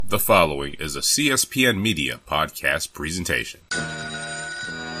The following is a CSPN Media podcast presentation. Good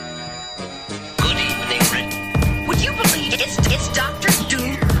evening, Rick. Would you believe it's Dr.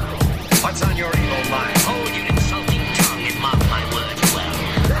 Doom? What's on your evil mind? Hold your insulting tongue and mark my words well.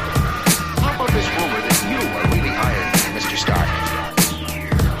 How about this rumor that you are really Iron Man, Mr. Stark?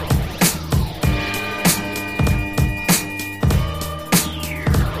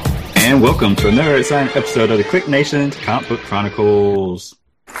 And welcome to another exciting episode of the Click Nation's Comic Book Chronicles.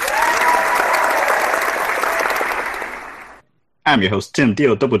 I'm your host, Tim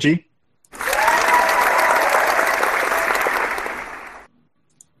D.O.G.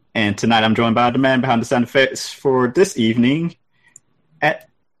 And tonight I'm joined by the man behind the sound effects for this evening at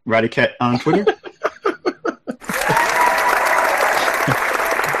RowdyCat on Twitter.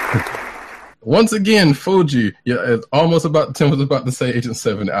 Once again, Fuji. Yeah, it's almost about Tim was about to say Agent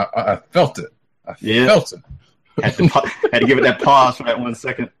 7. I felt it. Felt it. Had to give it that pause for that 1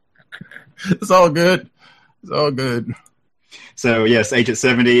 second. It's all good. It's all good. So, yes, Agent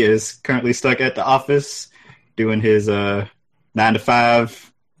 70 is currently stuck at the office doing his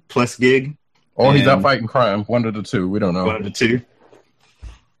 9-to-5 plus gig. Or he's out fighting crime. One of the two. We don't know. One of the two.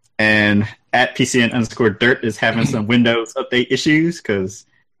 And at PCN_Dirt is having some Windows update issues because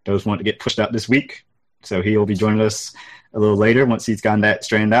those want to get pushed out this week. So he'll be joining us a little later once he's gotten that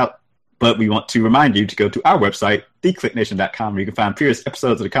straightened out. But we want to remind you to go to our website, theclicknation.com, where you can find previous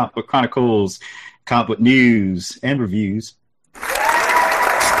episodes of the Comic Book Chronicles, comic book news, and reviews.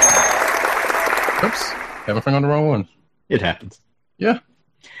 Oops. Have a finger on the wrong one. It happens. Yeah.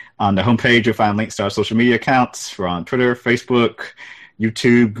 On the homepage, you'll find links to our social media accounts. We're on Twitter, Facebook,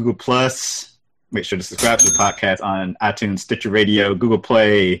 YouTube, Google+. Make sure to subscribe to the podcast on iTunes, Stitcher Radio, Google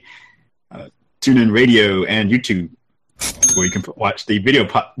Play, TuneIn Radio, and YouTube, where you can watch the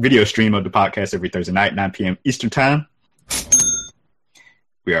video stream of the podcast every Thursday night, 9 p.m. Eastern Time.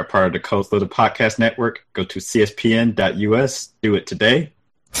 We are part of the Coast Little Podcast Network. Go to cspn.us. Do it today.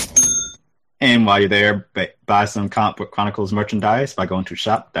 And while you're there, buy some Comic Book Chronicles merchandise by going to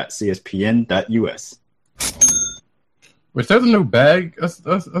shop.cspn.us. Which there's a new bag I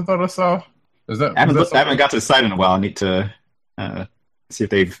thought I saw. I haven't got to the site in a while. I need to see if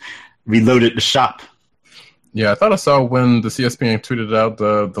they've reloaded the shop. Yeah, I thought I saw when the CSPN tweeted out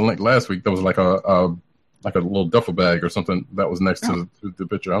the link last week. There was like a little duffel bag or something that was next to the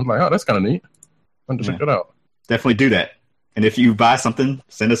picture. I was like, oh, that's kind of neat. I'm going to check it out. Definitely do that. And if you buy something,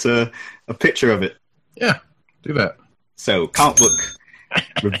 send us a picture of it. Yeah, do that. So, comic book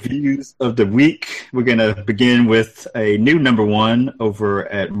reviews of the week. We're going to begin with a new number one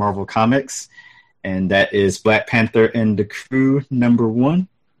over at Marvel Comics, and that is Black Panther and the Crew number one.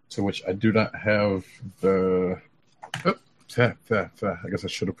 To which I do not have the... I guess I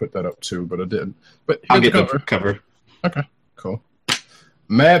should have put that up too, but I didn't. But I'll get the cover. Okay, cool.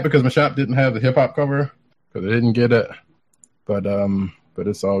 Mad because my shop didn't have the hip-hop cover, because I didn't get it. But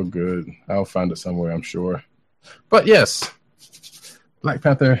it's all good. I'll find it somewhere, I'm sure. But yes, Black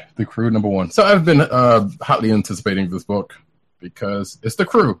Panther, the Crew number one. So I've been hotly anticipating this book because it's the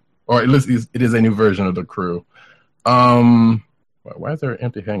Crew, or at least it is a new version of the Crew. Why is there an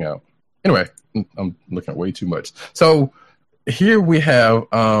empty hangout? Anyway, I'm looking at way too much. So here we have,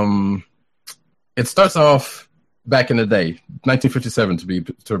 it starts off back in the day, 1957 to be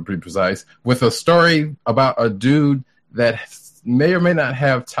precise, with a story about a dude that may or may not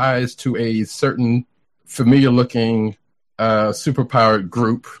have ties to a certain familiar-looking superpowered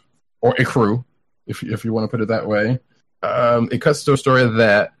group, or a crew, if you want to put it that way. It cuts to a story of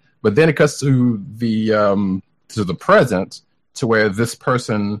that, but then it cuts to the present, to where this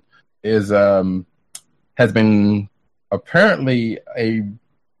person is has been apparently a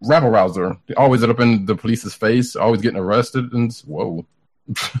rabble rouser, always up in the police's face, always getting arrested, and whoa.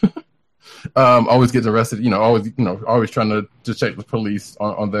 Always gets arrested, always trying to check the police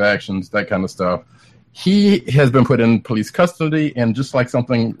on their actions, that kind of stuff. He has been put in police custody, and just like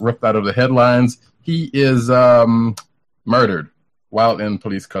something ripped out of the headlines, he is murdered while in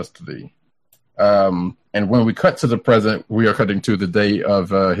police custody. And when we cut to the present, we are cutting to the day of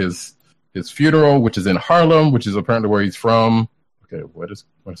his funeral, which is in Harlem, which is apparently where he's from. Okay, what is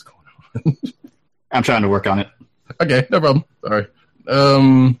going on? I'm trying to work on it. Okay, no problem. Sorry.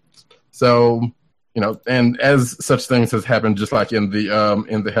 So, and as such things has happened, just like in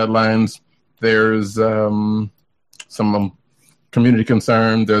the headlines, there's some community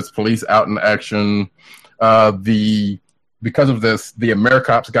concern. There's police out in action. Because of this, the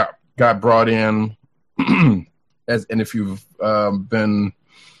AmeriCops got brought in. And if you've been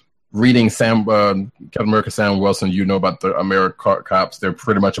reading Captain America Sam Wilson, you know about the AmeriCops. They're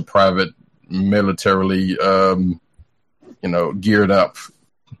pretty much a private, militarily, geared up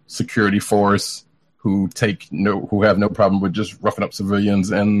security force who have no problem with just roughing up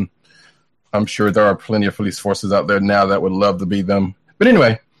civilians, and I'm sure there are plenty of police forces out there now that would love to be them. But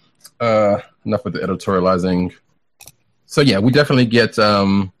anyway, enough with the editorializing. So yeah, we definitely get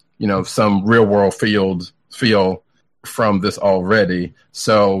some real world feel from this already.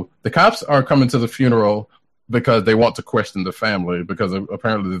 So the cops are coming to the funeral because they want to question the family, because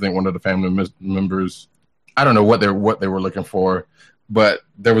apparently they think one of the family members, I don't know what they were looking for, but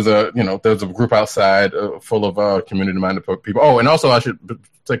there was a group outside full of community-minded people. Oh, and also I should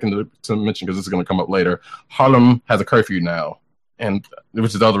take to mention, because this is going to come up later, Harlem has a curfew now, and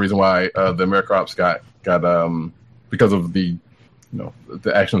which is the other reason why the American Ops got because of the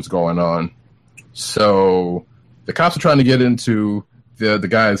actions going on. So the cops are trying to get into the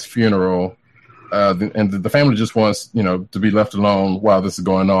guy's funeral, and the family just wants to be left alone while this is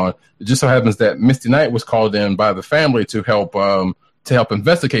going on. It just so happens that Misty Knight was called in by the family to help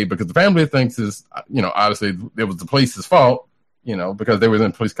investigate, because the family thinks obviously it was the police's fault, because they were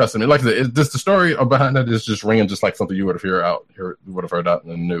in police custody. Like I said, the story behind that is just ringing just like something you would have heard out in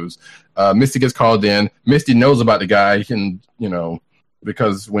the news. Misty gets called in. Misty knows about the guy, and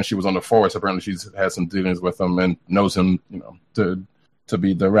because when she was on the force, apparently she's had some dealings with him and knows him, to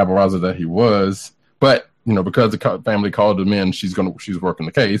be the rabble-rouser that he was. But because the family called him in, she's working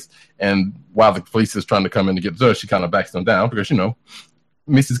the case. And while the police is trying to come in to get the judge, she kind of backs them down because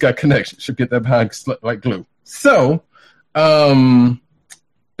Misty's got connections. She'll get that behind like glue. So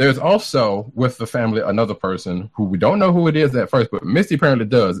there's also with the family another person who we don't know who it is at first, but Misty apparently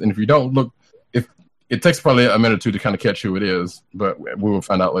does. And if you don't look, if it takes probably a minute or two to kind of catch who it is, but we will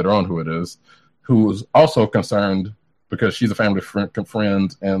find out later on who it is, who's also concerned because she's a family friend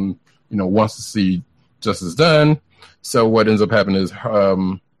and wants to see justice done. So what ends up happening is her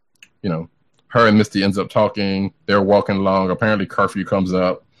and Misty ends up talking. They're walking along. Apparently curfew comes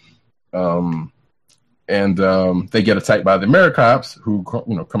up. And they get attacked by the AmeriCops who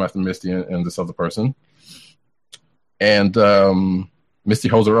come after Misty and this other person. And Misty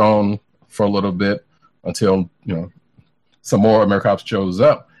holds her own for a little bit until some more AmeriCops shows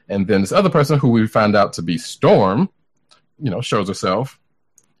up. And then this other person who we find out to be Storm, shows herself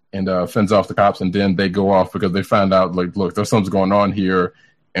and fends off the cops, and then they go off because they find out, like, look, there's something going on here,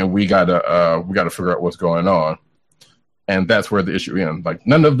 and we gotta figure out what's going on. And that's where the issue ends. Like,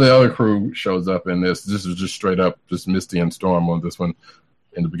 none of the other crew shows up in this. This is just straight up just Misty and Storm on this one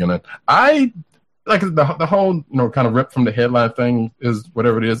in the beginning. I like the whole kind of ripped from the headline thing is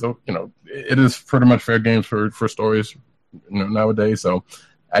whatever it is. It is pretty much fair game for stories nowadays. So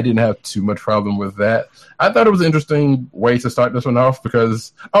I didn't have too much problem with that. I thought it was an interesting way to start this one off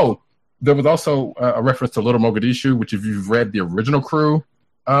because, there was also a reference to Little Mogadishu, which if you've read the original Crew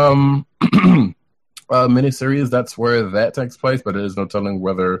miniseries, that's where that takes place, but there is no telling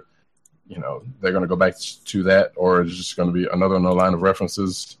whether, they're going to go back to that or it's just going to be another in a line of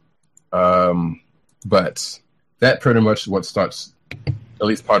references. But that pretty much what starts at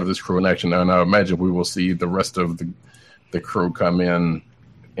least part of this crew in action. And I imagine we will see the rest of the crew come in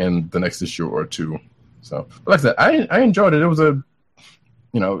the next issue or two. So, but like I said, I enjoyed it. It was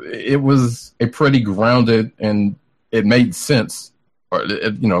it was a pretty grounded, and it made sense, or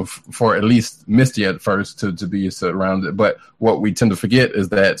for at least Misty at first to be surrounded. But what we tend to forget is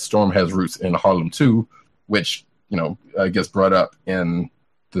that Storm has roots in Harlem too, which gets brought up in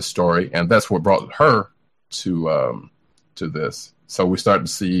the story, and that's what brought her to this. So we start to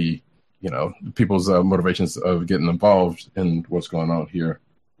see people's motivations of getting involved in what's going on here.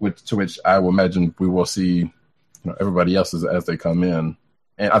 To which I will imagine we will see, everybody else as they come in.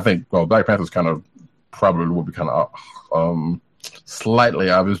 And I think, Black Panther's kind of probably will be kind of slightly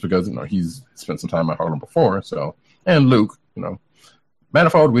obvious because, he's spent some time in Harlem before. So, and Luke,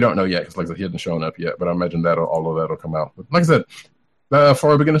 Manifold, we don't know yet because, he hasn't shown up yet. But I imagine all of that'll come out. But like I said,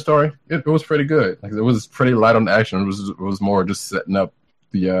 for a beginning story, it was pretty good. Like it was pretty light on the action. It was more just setting up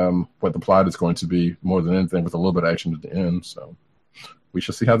the what the plot is going to be more than anything, with a little bit of action at the end. So we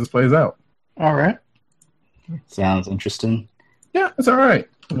shall see how this plays out. All right. Sounds interesting. Yeah, it's all right.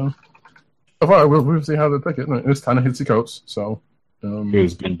 So far, we'll see how they pick it. It's kind of hitsy coats. So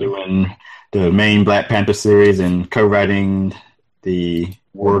who's been doing the main Black Panther series and co-writing the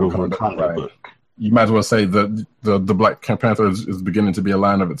World of Wakanda book. You might as well say the Black Panther is beginning to be a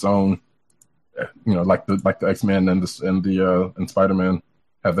line of its own. Like the X-Men and Spider-Man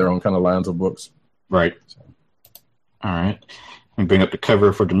have their own kind of lines of books. Right. So. All right. Let me bring up the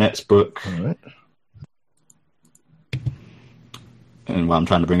cover for the next book. All right. And while I'm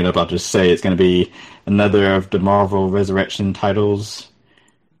trying to bring it up, I'll just say it's going to be another of the Marvel Resurrection titles.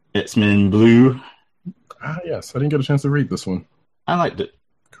 X-Men Blue. Yes. I didn't get a chance to read this one. I liked it.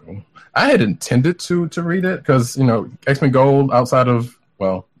 Cool. I had intended to read it because, X-Men Gold, outside of,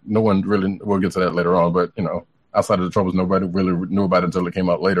 well, no one really, we'll get to that later on, but, outside of the Troubles, nobody really knew about it until it came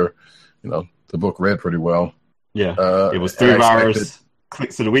out later. The book read pretty well. Yeah. It was 3 of our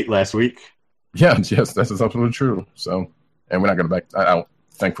clicks of the week last week. Yeah, yes, that's absolutely true. So, and we're not going to I don't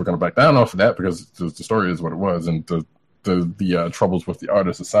think we're going to back down off of that because the story is what it was, and the troubles with the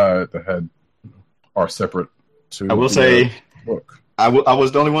artist aside that are separate to. I will say, book. I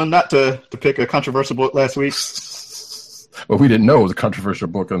was the only one not to pick a controversial book last week. Well, we didn't know it was a controversial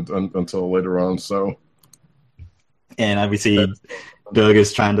book until later on. So, and obviously, Doug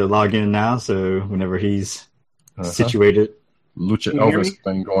is trying to log in now. So whenever he's situated, Lucha Elvis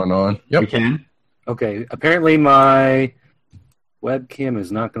thing going on. Yep, we can. Okay, apparently my webcam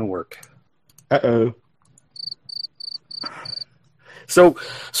is not going to work. Uh-oh. So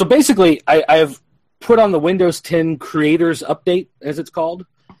basically, I've put on the Windows 10 Creators Update, as it's called.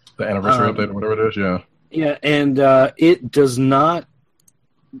 The anniversary update or whatever it is, yeah. Yeah, and it does not...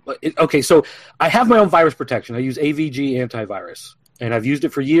 Okay, so I have my own virus protection. I use AVG antivirus, and I've used it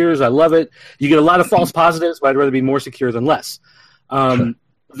for years. I love it. You get a lot of false positives, but I'd rather be more secure than less.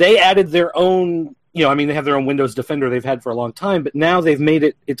 They added their own... they have their own Windows Defender they've had for a long time, but now they've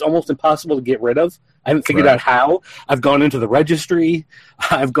made it's almost impossible to get rid of. I haven't figured out how. I've gone into the registry.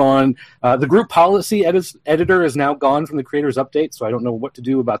 I've gone... the group policy editor is now gone from the Creators Update, so I don't know what to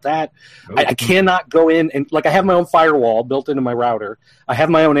do about that. I cannot go in and... I have my own firewall built into my router. I have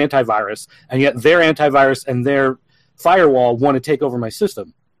my own antivirus, and yet their antivirus and their firewall want to take over my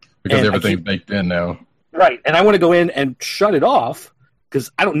system. Because everything's baked in now. Right, and I want to go in and shut it off, because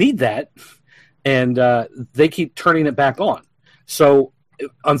I don't need that. And they keep turning it back on. So,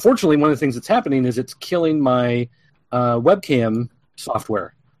 unfortunately, one of the things that's happening is it's killing my webcam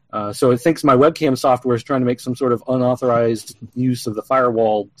software. So it thinks my webcam software is trying to make some sort of unauthorized use of the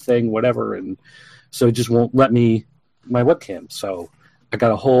firewall thing, whatever, and so it just won't let me my webcam. So I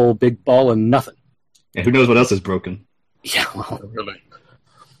got a whole big ball of nothing. And who knows what else is broken? Yeah, well, really.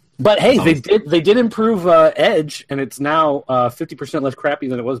 But hey, they did improve Edge, and it's now 50% less crappy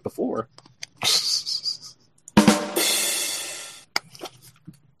than it was before.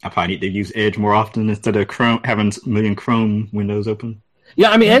 I probably need to use Edge more often instead of Chrome, having a million Chrome windows open.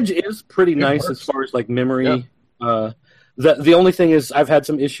 Yeah, Edge is pretty nice as far as memory. Yeah. The only thing is I've had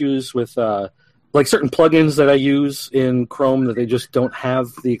some issues with certain plugins that I use in Chrome that they just don't have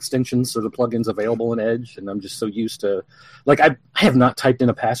the extensions or the plugins available in Edge, and I'm just so used to I have not typed in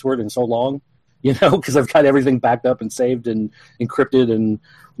a password in so long, because I've got everything backed up and saved and encrypted and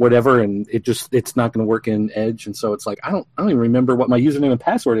whatever, and it's not going to work in Edge, and so it's I don't even remember what my username and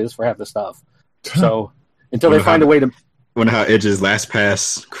password is for half the stuff. So until they find a way to... Wonder how Edge's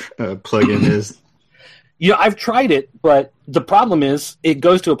LastPass plugin is. I've tried it, but the problem is it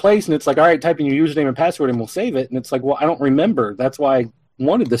goes to a place and it's all right, type in your username and password and we'll save it, and it's well, I don't remember. That's why I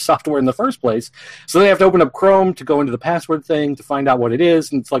wanted this software in the first place. So they have to open up Chrome to go into the password thing to find out what it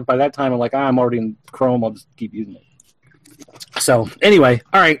is, and it's by that time I'm I'm already in Chrome, I'll just keep using it. So anyway,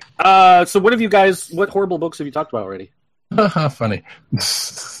 all right. So what horrible books have you talked about already? Funny.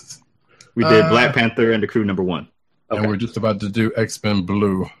 We did Black Panther and the Crew #1. Okay. And we're just about to do X-Men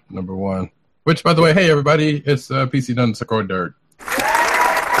Blue #1. Which, by the way, hey everybody, it's PC _ Dirt.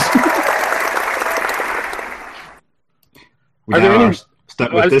 We are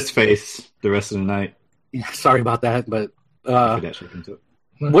stuck with this face the rest of the night. Yeah, sorry about that, but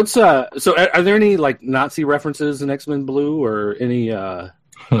what's so are there any Nazi references in X-Men Blue, or any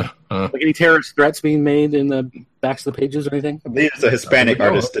any terrorist threats being made in the backs of the pages or anything? I believe it's a Hispanic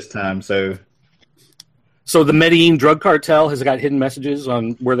artist this time, So the Medellin drug cartel has got hidden messages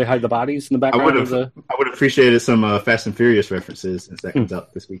on where they hide the bodies in the background of the... I would have appreciated some Fast and Furious references since that comes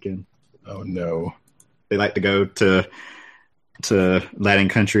out this weekend. Oh no! They like to go to Latin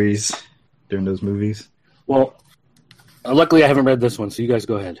countries during those movies. Well, luckily I haven't read this one, so you guys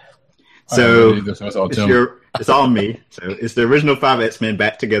go ahead. So it's all me. So it's the original 5 X-Men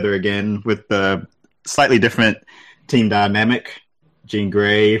back together again with a slightly different team dynamic. Jean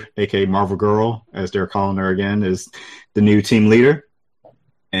Grey, a.k.a. Marvel Girl, as they're calling her again, is the new team leader.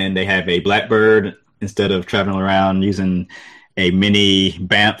 And they have a Blackbird instead of traveling around using a mini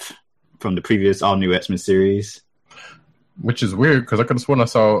Banff from the previous all-new X-Men series. Which is weird, because I could have sworn I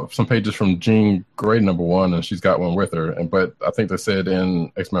saw some pages from Jean Grey #1, and she's got one with her. But I think they said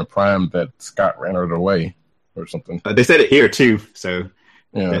in X-Men Prime that Scott ran her away or something. They said it here, too, so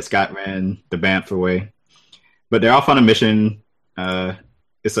that Scott ran the Banff away. But they're off on a mission.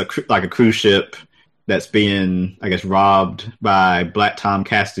 It's a cruise ship that's being, I guess, robbed by Black Tom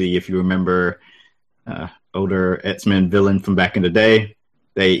Cassidy, if you remember, older X-Men villain from back in the day.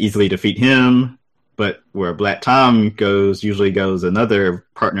 they easily defeat him. But where Black Tom usually goes another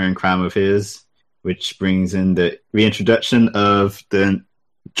partner in crime of his, which brings in the reintroduction of the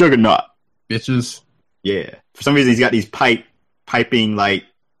Juggernaut. Bitches. Yeah. For some reason, he's got these piping like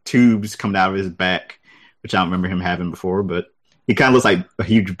tubes coming out of his back, which I don't remember him having before, but he kind of looks like a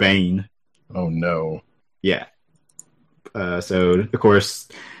huge Bane. Oh, no. Yeah. So, of course,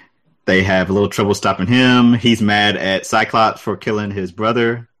 they have a little trouble stopping him. He's mad at Cyclops for killing his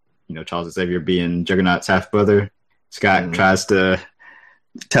brother. Charles Xavier being Juggernaut's half-brother. Scott tries to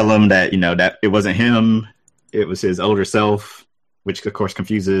tell him that, that it wasn't him. It was his older self, which, of course,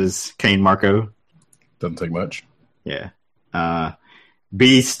 confuses Kane Marco. Doesn't take much. Yeah.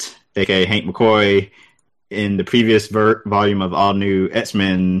 Beast, a.k.a. Hank McCoy, in the previous volume of All New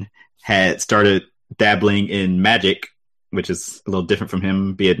X-Men, had started dabbling in magic, which is a little different from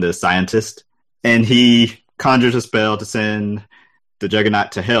him being the scientist. And he conjures a spell to send the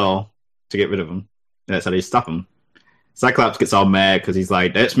Juggernaut to hell to get rid of him. That's how they stop him. Cyclops gets all mad because he's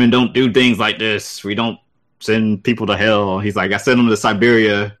like, the X-Men don't do things like this. We don't send people to hell. He's like, I sent them to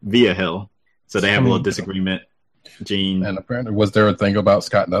Siberia via hell. So they have a little disagreement. Jean. And apparently, was there a thing about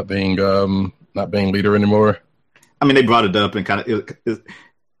Scott not being leader anymore? I mean, they brought it up and kind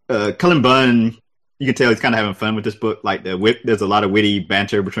of Cullen Bunn. You can tell he's kind of having fun with this book. Like there's a lot of witty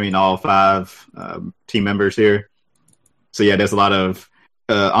banter between all 5 team members here. So yeah, there's a lot of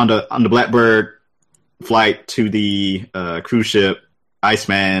on the Blackbird flight to the cruise ship.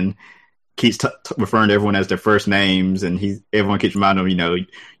 Iceman keeps referring to everyone as their first names, and everyone keeps reminding him,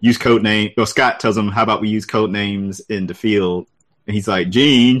 use code name. Well, Scott tells him, "How about we use code names in the field?" And he's like,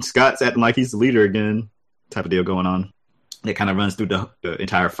 "Gene, Scott's acting like he's the leader again." Type of deal going on. It kind of runs through the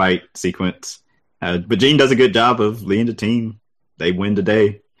entire fight sequence. But Gene does a good job of leading the team. They win the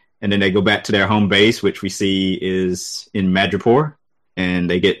day. And then they go back to their home base, which we see is in Madripoor. And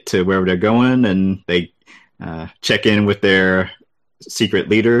they get to wherever they're going, and they check in with their secret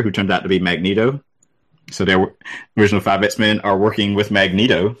leader, who turns out to be Magneto. So their original 5 X-Men are working with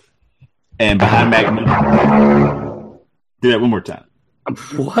Magneto. And behind Magneto... Do that one more time.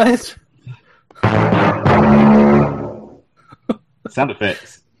 What? Sound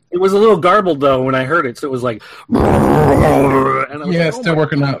effects. It was a little garbled though when I heard it, so it was like. And I was like,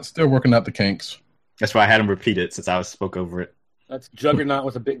 still working out the kinks. That's why I had him repeat it since I spoke over it. That's Juggernaut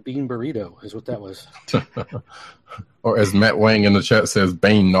with a big bean burrito, is what that was. Or as Matt Wang in the chat says,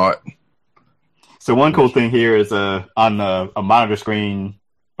 Bane not. So one cool thing here is on a monitor screen,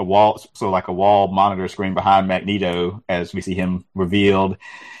 a wall monitor screen behind Magneto, as we see him revealed,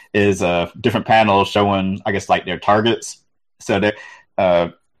 is a different panel showing, I guess, like their targets. So that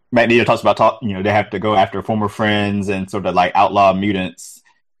Magneto talks about they have to go after former friends and sort of like outlaw mutants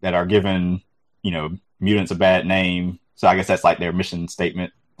that are given, mutants a bad name. So I guess that's like their mission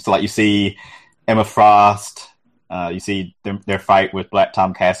statement. So like you see Emma Frost, you see their fight with Black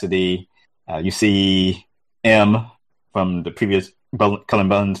Tom Cassidy, you see M from the previous Cullen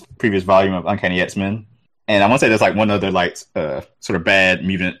Bunn's previous volume of Uncanny X-Men. And I want to say there's like one other like sort of bad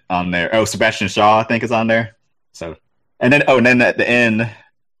mutant on there. Oh, Sebastian Shaw, I think, is on there. So, and then at the end,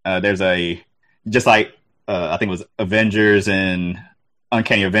 there's just like I think it was Avengers and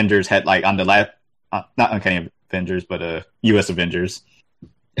Uncanny Avengers had like on the last, not Uncanny Avengers, but U.S. Avengers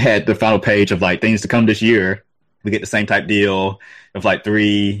had the final page of like things to come this year. We get the same type deal of like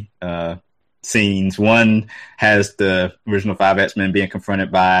 3 scenes. One has the original 5 X-Men being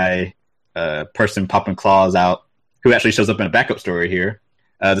confronted by a person popping claws out, who actually shows up in a backup story here.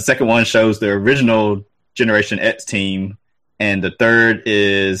 The second one shows the original Generation X team, and the third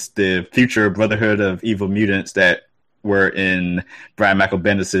is the future Brotherhood of Evil Mutants that were in Brian Michael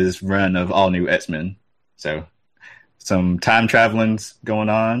Bendis' run of All New X-Men. So some time traveling's going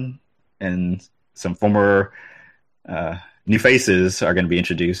on, and some former new faces are going to be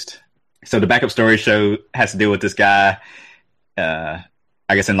introduced. So the backup story has to deal with this guy, I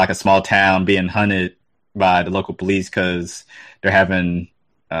guess in like a small town, being hunted by the local police because they're having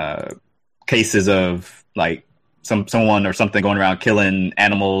cases of like someone or something going around killing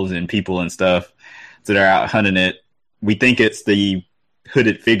animals and people and stuff. So they're out hunting it. We think it's the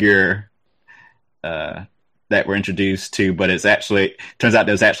hooded figure that we're introduced to, but turns out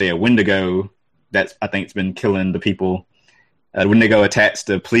there's actually a Wendigo that's, I think, it's been killing the people. Wendigo attacks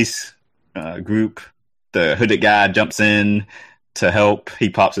the police group. The hooded guy jumps in to help. He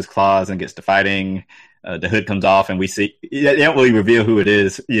pops his claws and gets to fighting. The hood comes off, and we see, they don't really reveal who it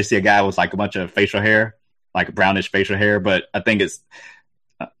is. You see a guy with like a bunch of facial hair, like brownish facial hair, but I think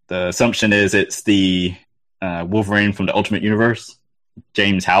the assumption is it's the Wolverine from the Ultimate Universe,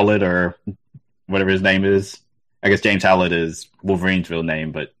 James Howlett or whatever his name is. I guess James Howlett is Wolverine's real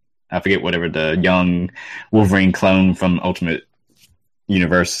name, but I forget whatever the young Wolverine clone from Ultimate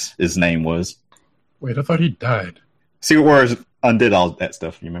Universe's name was. Wait, I thought he died. Secret Wars undid all that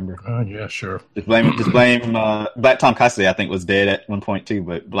stuff. You remember? Yeah, sure. Just blame. Black Tom Cassidy, I think, was dead at one point too,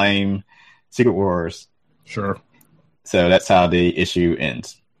 but blame Secret Wars. Sure. So that's how the issue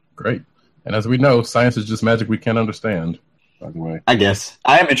ends. Great. And as we know, science is just magic we can't understand. By the way, I guess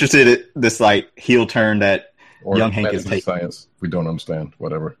I am interested in this heel turn that or young Hank is taking. Science we don't understand.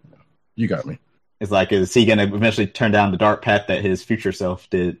 Whatever. You got me. It's like, is he going to eventually turn down the dark path that his future self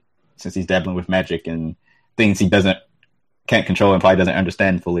did, since he's dabbling with magic and things he can't control and probably doesn't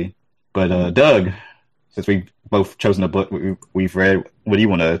understand fully? But Doug, since we've both chosen a book we've read, what do you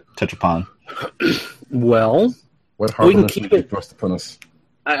want to touch upon? Well, what we can keep it thrust upon us.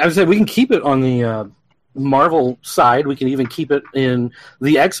 I would say we can keep it on the Marvel side. We can even keep it in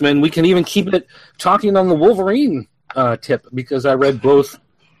the X-Men. We can even keep it talking on the Wolverine tip, because I read both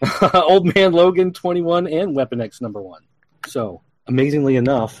Old Man Logan 21 and Weapon X #1. So, amazingly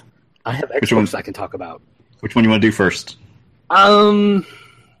enough, I have X books I can talk about. Which one you want to do first? I don't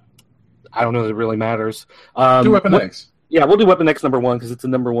know that it really matters. Do Weapon X. Yeah, we'll do Weapon X #1 because it's a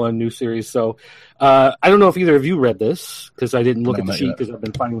 #1 new series. So I don't know if either of you read this, because I didn't look at the sheet because I've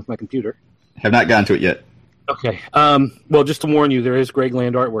been fighting with my computer. Have not gotten to it yet. Okay. Well, just to warn you, there is Greg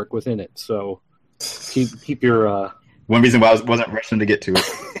Land artwork within it, so keep your. One reason why I wasn't rushing to get to it.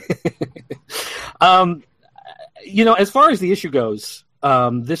 As far as the issue goes,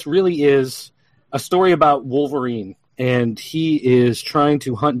 this really is a story about Wolverine, and he is trying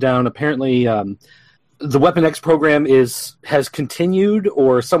to hunt down. Apparently, the Weapon X program has continued,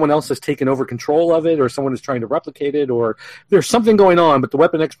 or someone else has taken over control of it, or someone is trying to replicate it, or there's something going on, but the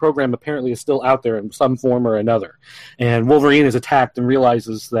Weapon X program apparently is still out there in some form or another. And Wolverine is attacked and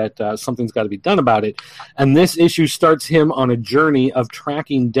realizes that something's got to be done about it. And this issue starts him on a journey of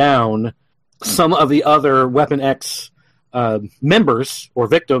tracking down some of the other Weapon X members or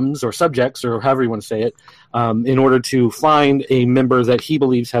victims or subjects, or however you want to say it, in order to find a member that he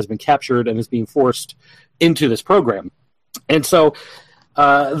believes has been captured and is being forced into this program. And so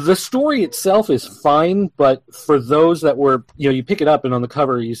the story itself is fine, but for those that were, you pick it up and on the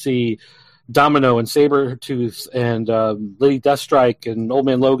cover you see Domino and Sabretooth and Lady Deathstrike and Old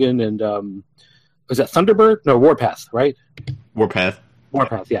Man Logan and was that Thunderbird? No, Warpath, right?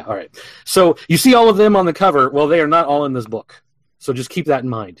 Warpath, yeah, all right. So you see all of them on the cover. Well, they are not all in this book. So just keep that in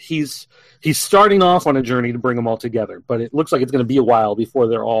mind. He's starting off on a journey to bring them all together, but it looks like it's going to be a while before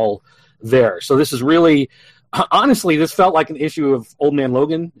they're all there. So this is really, honestly, this felt like an issue of Old Man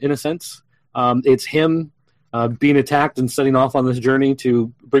Logan in a sense. It's him being attacked and setting off on this journey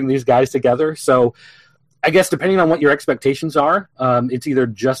to bring these guys together. So I guess depending on what your expectations are, it's either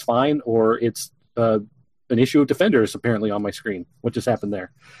just fine or it's an issue of Defenders apparently on my screen. What just happened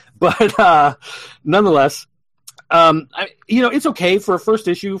there? But nonetheless, it's okay for a first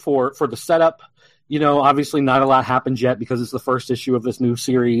issue for the setup. Obviously not a lot happens yet because it's the first issue of this new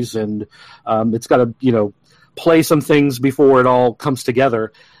series, and it's got to play some things before it all comes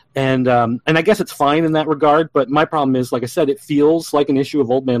together. And I guess it's fine in that regard. But my problem is, like I said, it feels like an issue of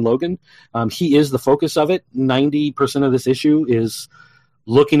Old Man Logan. He is the focus of it. 90% of this issue is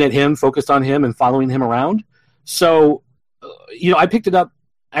looking at him, focused on him, and following him around. So, I picked it up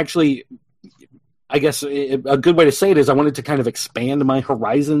actually. I guess a good way to say it is I wanted to kind of expand my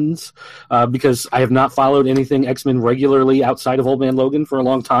horizons because I have not followed anything X-Men regularly outside of Old Man Logan for a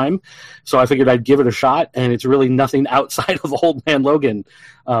long time. So I figured I'd give it a shot, and it's really nothing outside of Old Man Logan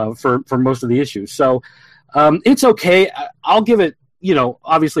for most of the issues. So it's okay. I'll give it,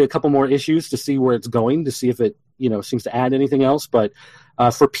 obviously a couple more issues to see where it's going, to see if it, seems to add anything else. But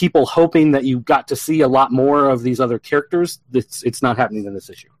for people hoping that you got to see a lot more of these other characters, it's not happening in this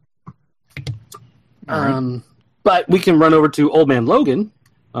issue. Right. But we can run over to Old Man Logan,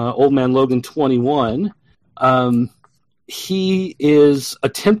 Old Man Logan 21. He is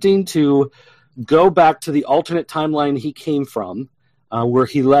attempting to go back to the alternate timeline he came from, where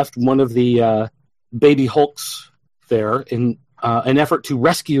he left one of the baby Hulks there in an effort to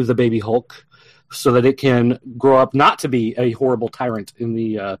rescue the baby Hulk so that it can grow up not to be a horrible tyrant in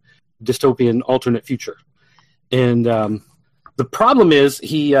the dystopian alternate future. And the problem is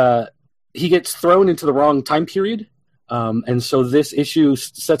he gets thrown into the wrong time period. And so this issue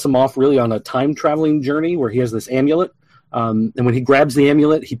sets him off really on a time-traveling journey where he has this amulet. And when he grabs the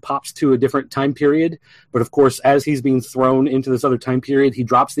amulet, he pops to a different time period. But, of course, as he's being thrown into this other time period, he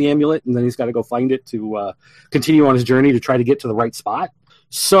drops the amulet, and then he's got to go find it to continue on his journey to try to get to the right spot.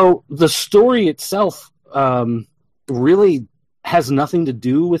 So the story itself really has nothing to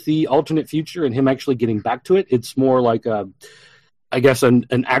do with the alternate future and him actually getting back to it. It's more like, I guess, an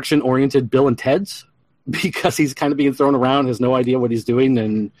action-oriented Bill and Ted's, because he's kind of being thrown around, has no idea what he's doing,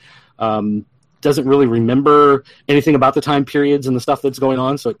 and doesn't really remember anything about the time periods and the stuff that's going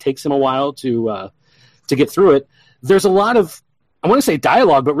on, so it takes him a while to get through it. There's a lot of, I want to say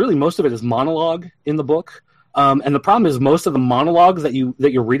dialogue, but really most of it is monologue in the book. And the problem is most of the monologue that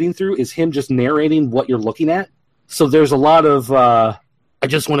you're reading through is him just narrating what you're looking at. So there's a lot of, I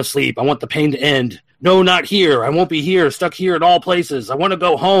just want to sleep. I want the pain to end. No, not here. I won't be here. Stuck here in all places. I want to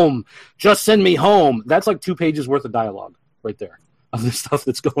go home. Just send me home. That's like 2 pages worth of dialogue right there of the stuff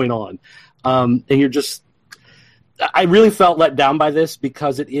that's going on. And you're just, I really felt let down by this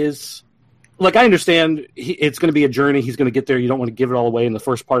because it is, like, I understand it's going to be a journey. He's going to get there. You don't want to give it all away in the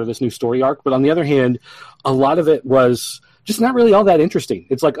first part of this new story arc. But on the other hand, a lot of it was just not really all that interesting.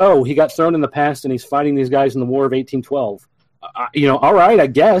 It's like, oh, he got thrown in the past and he's fighting these guys in the War of 1812. All right, I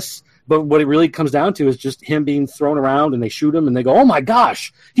guess. But what it really comes down to is just him being thrown around, and they shoot him and they go, oh my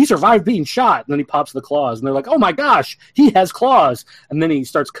gosh, he survived being shot. And then he pops the claws and they're like, oh my gosh, he has claws. And then he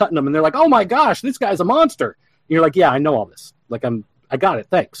starts cutting them and they're like, oh my gosh, this guy's a monster. And you're like, yeah, I know all this. Like, I got it.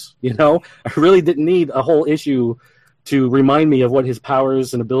 Thanks. I really didn't need a whole issue to remind me of what his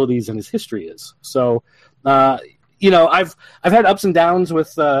powers and abilities and his history is. So, I've had ups and downs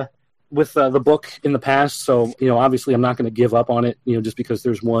with the book in the past. So, obviously I'm not going to give up on it, just because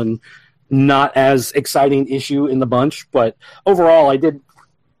there's one not as exciting issue in the bunch. But overall, I did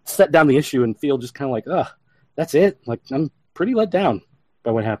set down the issue and feel just kind of like, that's it. Like, I'm pretty let down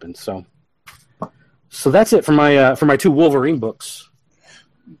by what happened. So that's it for my 2 Wolverine books.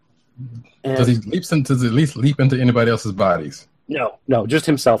 And does he at least leap into anybody else's bodies? No, just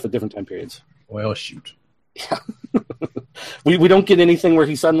himself at different time periods. Well, shoot. Yeah. we don't get anything where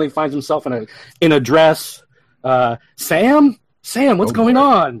he suddenly finds himself in a dress. Sam, what's going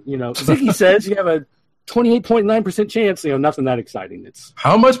on? Ziggy says you have a 28.9% chance. Nothing that exciting. It's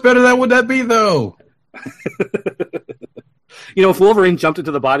how much better would that be, though? If Wolverine jumped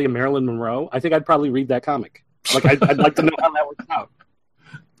into the body of Marilyn Monroe, I think I'd probably read that comic. Like, I'd like to know how that works out.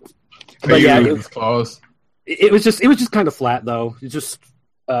 But yeah, it was just kind of flat, though. It's just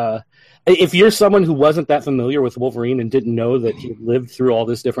if you're someone who wasn't that familiar with Wolverine and didn't know that he lived through all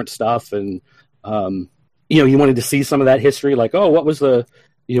this different stuff, and you wanted to see some of that history, like, oh, what was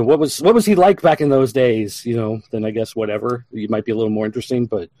what was he like back in those days? Then I guess whatever, you might be a little more interesting.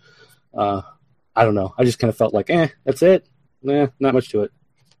 But I don't know. I just kind of felt like, that's it. Not much to it.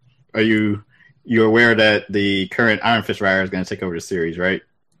 Are you aware that the current Iron Fist writer is going to take over the series, right?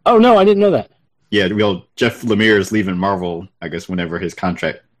 Oh, no, I didn't know that. Yeah, Jeff Lemire is leaving Marvel, I guess, whenever his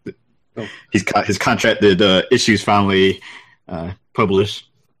contract... his contracted issues finally published.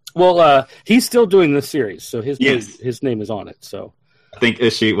 Well, he's still doing this series, so his name is on it. So I think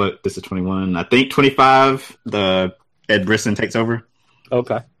this is 21. I think 25, the Ed Brisson takes over.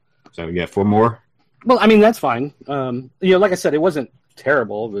 Okay. So you got 4 more? Well, I mean, that's fine. Like I said, it wasn't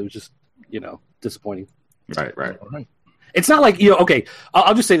terrible. It was just, disappointing. Right. It's not like, okay,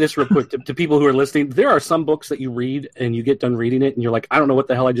 I'll just say this real quick to people who are listening. There are some books that you read and you get done reading it and you're like, I don't know what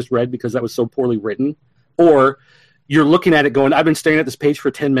the hell I just read because that was so poorly written. Or you're looking at it going, I've been staring at this page for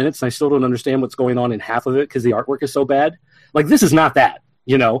 10 minutes and I still don't understand what's going on in half of it because the artwork is so bad. Like, this is not that,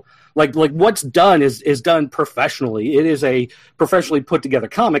 Like what's done is done professionally. It is a professionally put together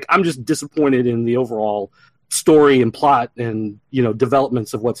comic. I'm just disappointed in the overall story and plot and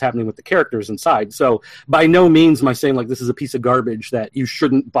developments of what's happening with the characters inside. So by no means am I saying like this is a piece of garbage that you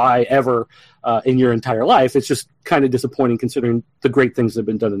shouldn't buy ever in your entire life. It's just kind of disappointing considering the great things that have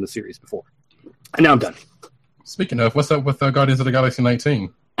been done in the series before. And now I'm done. Speaking of, what's up with Guardians of the Galaxy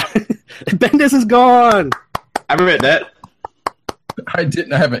 19? Bendis is gone. I haven't read that. I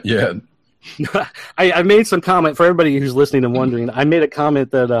haven't yet. I made some comment for everybody who's listening and wondering. I made a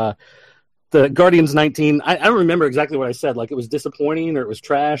comment that the Guardians 19, I don't remember exactly what I said. Like, it was disappointing or it was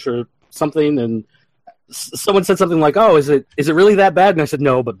trash or something. And someone said something like, oh, is it really that bad? And I said,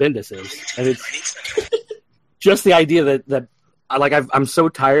 no, but Bendis is. And it's just the idea that I'm so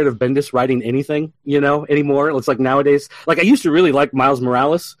tired of Bendis writing anything, anymore. It's like nowadays, like I used to really like Miles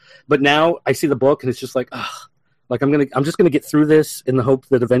Morales, but now I see the book and it's just like, ugh. Like, I'm just gonna get through this in the hope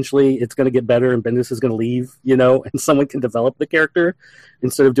that eventually it's gonna get better and Bendis is gonna leave, and someone can develop the character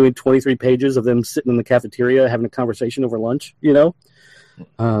instead of doing 23 pages of them sitting in the cafeteria having a conversation over lunch,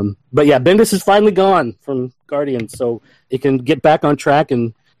 But yeah, Bendis is finally gone from Guardians, so it can get back on track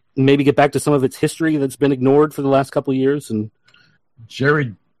and maybe get back to some of its history that's been ignored for the last couple of years. And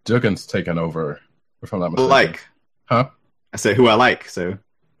Jerry Duggan's taken over, if I'm not mistaken. Like, huh? I said who I like. So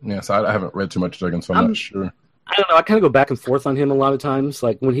yeah, so I haven't read too much Duggan, so I'm not sure. I don't know. I kind of go back and forth on him a lot of times.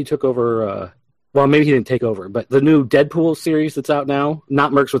 Like when he took over, well, maybe he didn't take over, but the new Deadpool series that's out now,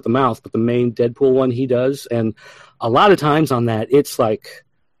 not Mercs with the Mouth, but the main Deadpool one he does. And a lot of times on that, it's like,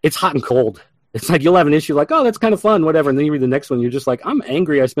 it's hot and cold. It's like you'll have an issue like, oh, that's kind of fun, whatever. And then you read the next one, you're just like, I'm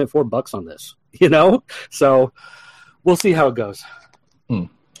angry I spent $4 on this, you know? So we'll see how it goes.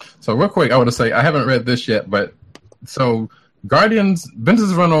 So real quick, I want to say, I haven't read this yet, but so Guardians,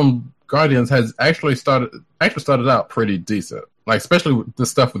 Bendis' run on Guardians has actually started out pretty decent. Like, especially with the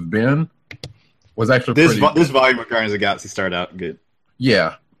stuff with Ben was actually this volume of Guardians of the Galaxy started out good.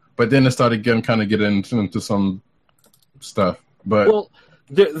 Yeah, but then it started getting into some stuff. But well,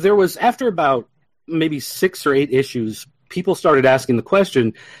 there was, after about maybe 6 or 8 issues, people started asking the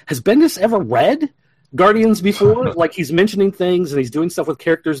question, has Bendis ever read Guardians before? Like, he's mentioning things and he's doing stuff with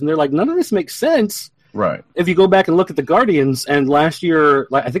characters, and they're like, none of this makes sense. Right. If you go back and look at the Guardians, and last year,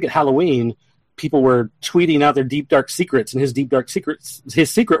 like I think at Halloween, people were tweeting out their deep dark secrets, and his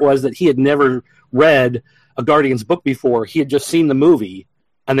secret was that he had never read a Guardians book before. He had just seen the movie,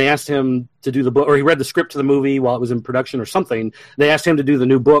 and they asked him to do the book, or he read the script to the movie while it was in production or something. They asked him to do the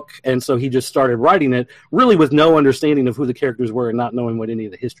new book, and so he just started writing it, really with no understanding of who the characters were and not knowing what any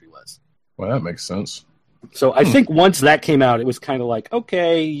of the history was. Well, that makes sense. So I think once that came out, it was kind of like,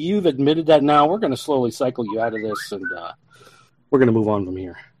 okay, you've admitted that now. We're going to slowly cycle you out of this, and we're going to move on from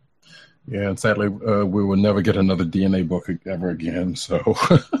here. Yeah, and sadly, we will never get another DNA book ever again. So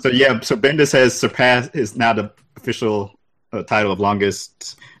Bendis has surpassed, is now the official title of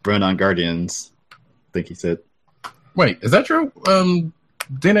longest run on Guardians, I think he said. Wait, is that true?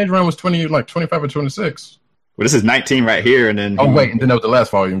 DNA run was 25 or 26. Well, this is 19 right here, and then... Oh, wait, and then that was the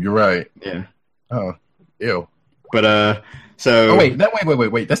last volume. You're right. Yeah. Oh, ew. But, so... Oh, wait,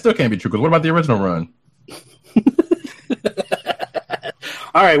 that still can't be true, because what about the original run?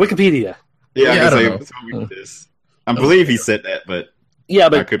 All right, Wikipedia. Yeah, I believe he said that, but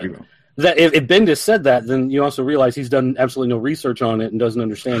I could be wrong. That if Bendis said that, then you also realize he's done absolutely no research on it and doesn't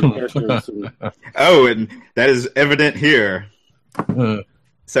understand the characters. Oh, and that is evident here.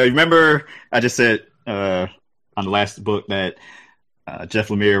 So remember, I just said on the last book that Jeff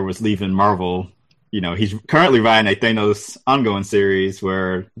Lemire was leaving Marvel. You know, he's currently writing a Thanos ongoing series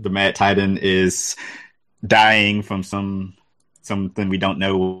where the Mad Titan is dying from something we don't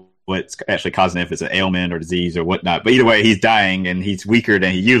know what's actually causing it, if it's an ailment or disease or whatnot. But either way, he's dying and he's weaker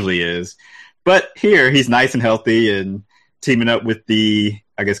than he usually is. But here, he's nice and healthy and teaming up with the,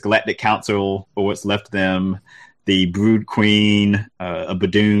 I guess, Galactic Council, or what's left of them, the Brood Queen, a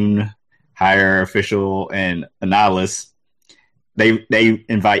Badoon, higher official, and Annihilus. They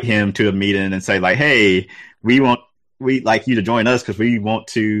invite him to a meeting and say, like, hey, we'd like you to join us because we want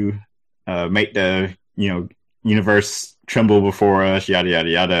to make the, universe tremble before us, yada, yada,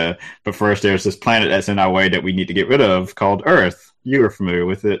 yada. But first, there's this planet that's in our way that we need to get rid of called Earth. You are familiar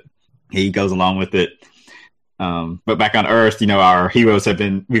with it. He goes along with it. But back on Earth, our heroes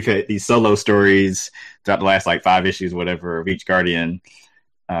we've had these solo stories throughout the last 5 issues, whatever, of each Guardian.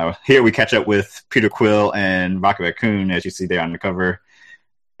 Here we catch up with Peter Quill and Rocket Raccoon, as you see there on the cover,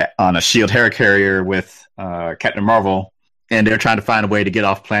 on a shield helicarrier with Captain Marvel. And they're trying to find a way to get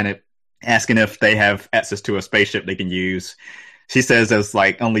off planet, asking if they have access to a spaceship they can use. She says there's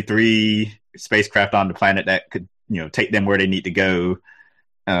only 3 spacecraft on the planet that could, take them where they need to go.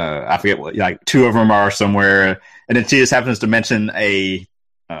 I forget what, 2 of them are somewhere. And then she just happens to mention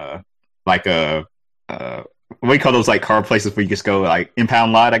what do you call those car places where you just go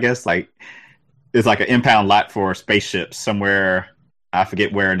impound lot, I guess. It's an impound lot for spaceships somewhere. I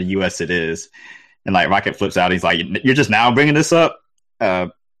forget where in the US it is. And Rocket flips out. He's like, you're just now bringing this up?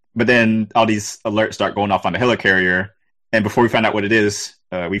 But then all these alerts start going off on the helicarrier, and before we find out what it is,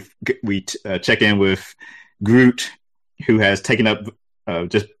 we check in with Groot, who has taken up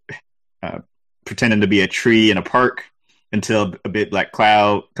just pretending to be a tree in a park until a big black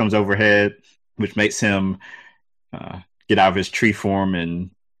cloud comes overhead, which makes him get out of his tree form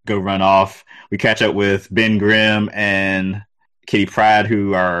and go run off. We catch up with Ben Grimm and Kitty Pryde,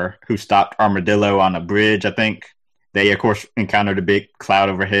 who stopped Armadillo on a bridge, I think. They, of course, encountered a big cloud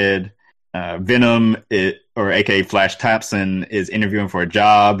overhead. Venom, a.k.a. Flash Thompson, is interviewing for a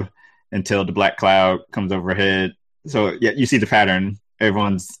job until the black cloud comes overhead. So, yeah, you see the pattern.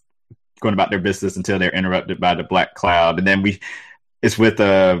 Everyone's going about their business until they're interrupted by the black cloud. And then it's with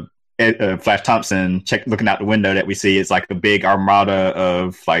Flash Thompson looking out the window that we see. It's a big armada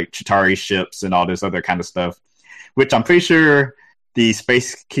of Chitauri ships and all this other kind of stuff, which I'm pretty sure the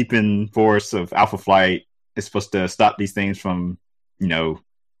space-keeping force of Alpha Flight is supposed to stop these things from,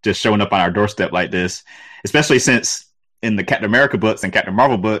 just showing up on our doorstep like this, especially since in the Captain America books and Captain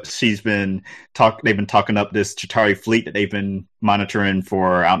Marvel books, they've been talking up this Chitauri fleet that they've been monitoring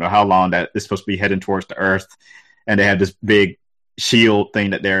for I don't know how long, that is supposed to be heading towards the Earth, and they have this big shield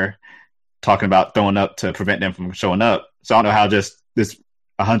thing that they're talking about throwing up to prevent them from showing up. So I don't know how just this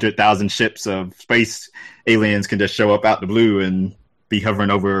 100,000 ships of space aliens can just show up out the blue and be hovering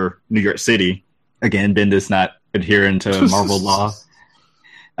over New York City. Again, Bendis not adhering to Marvel law.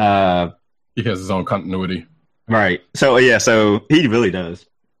 He has his own continuity. Right. So he really does.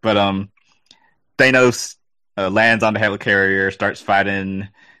 But Thanos lands on the helicarrier, starts fighting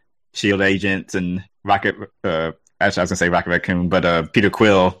SHIELD agents and actually I was going to say Rocket Raccoon, but Peter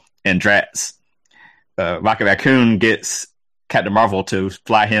Quill and Drax. Rocket Raccoon gets Captain Marvel to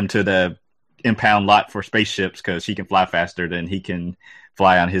fly him to the impound lot for spaceships because she can fly faster than he can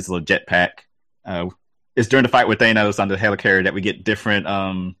fly on his little jetpack. It's during the fight with Thanos on the helicarrier that we get different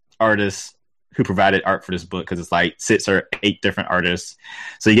artists who provided art for this book, because it's like 6 or 8 different artists.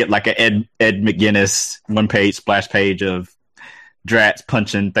 So you get like an Ed McGuinness 1-page splash page of Drax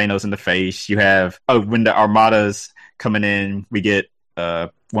punching Thanos in the face. You have when the Armada's coming in, we get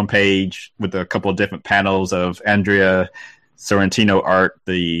 1 page with a couple of different panels of Andrea Sorrentino art,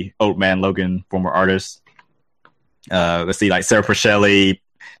 the Old Man Logan former artist. Let's see, like Sarah Pichelli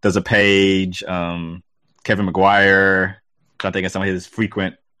does a page. Kevin McGuire, I think, is some of his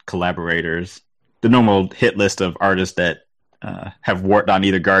frequent collaborators. The normal hit list of artists that have worked on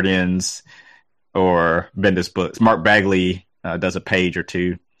either Guardians or Bendis books. Mark Bagley does a page or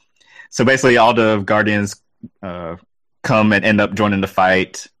 2. So basically, all the Guardians come and end up joining the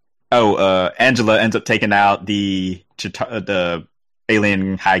fight. Angela ends up taking out the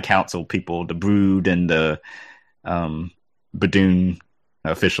alien High Council people, the Brood and the Badoon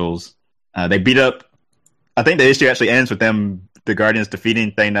officials. They beat up. I think the issue actually ends with them, the Guardians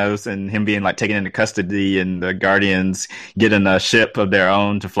defeating Thanos and him being like taken into custody, and the Guardians getting a ship of their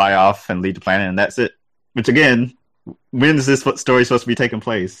own to fly off and leave the planet, and that's it. Which again, when is this story supposed to be taking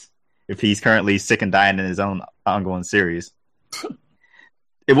place? If he's currently sick and dying in his own ongoing series.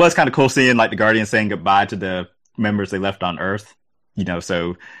 It was kind of cool seeing like the Guardians saying goodbye to the members they left on Earth.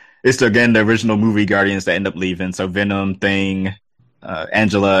 So it's again the original movie Guardians that end up leaving. So Venom, Thing,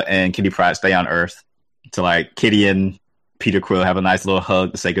 Angela, and Kitty Pryde stay on Earth. So like Kitty and Peter Quill have a nice little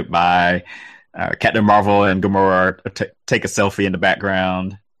hug to say goodbye. Captain Marvel and Gamora take a selfie in the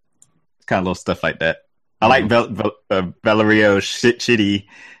background. It's kind of little stuff like that. I like Valerio Schiti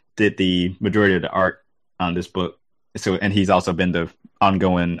did the majority of the art on this book. So, and he's also been the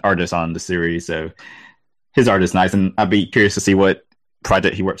ongoing artist on the series. So his art is nice, and I'd be curious to see what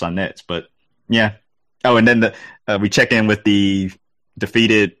project he works on next. But yeah. Oh, and then we check in with the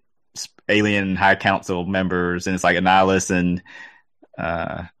defeated alien High Council members, and it's like Annihilus and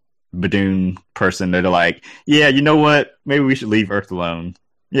Badoon person. They're like, yeah, you know what? Maybe we should leave Earth alone.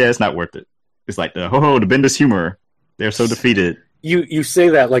 Yeah, it's not worth it. It's like the Bendis humor. They're so defeated. You say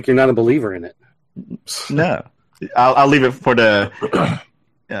that like you're not a believer in it. No, I'll leave it for the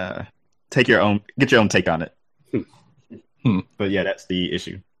get your own take on it. But yeah, that's the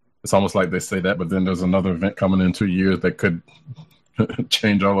issue. It's almost like they say that, but then there's another event coming in 2 years that could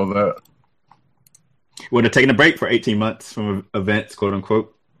change all of that. Well, they're taking a break for 18 months from events, quote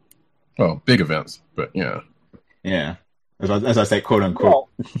unquote. Well, big events, but yeah. Yeah. As I say, quote unquote. Well,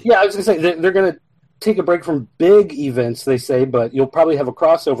 yeah, I was going to say, they're going to take a break from big events, they say, but you'll probably have a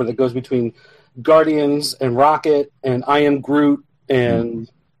crossover that goes between Guardians and Rocket and I Am Groot and,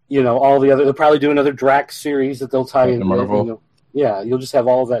 all the other. They'll probably do another Drax series that they'll tie in. Marvel. You'll just have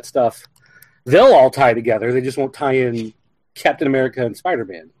all of that stuff. They'll all tie together. They just won't tie in Captain America and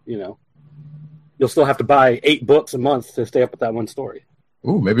Spider-Man, You'll still have to buy 8 books a month to stay up with that one story.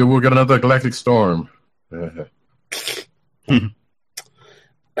 Ooh, maybe we'll get another Galactic Storm. All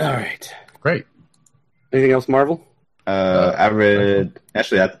right. Great. Anything else, Marvel? I read...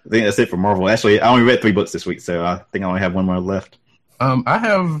 Actually, I think that's it for Marvel. Actually, I only read 3 books this week, so I think I only have 1 more left. I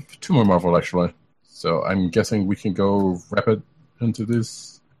have 2 more Marvel, actually. So I'm guessing we can go rapid into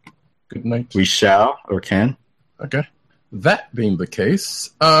this. Good night. We shall, or can. Okay. That being the case,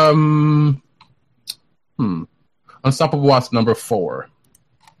 Unstoppable Wasp number 4.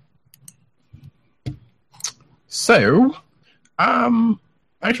 So, I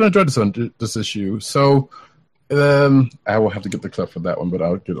actually enjoyed this issue. So, I will have to get the clip for that one, but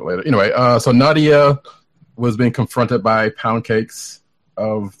I'll get it later. Anyway, so Nadia was being confronted by pound cakes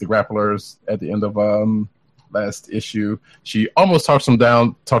of the grapplers at the end of last issue. She almost talks her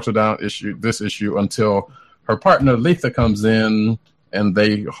down this issue until her partner Letha comes in and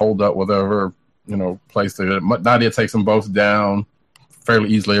they hold up whatever place there. Nadia takes them both down fairly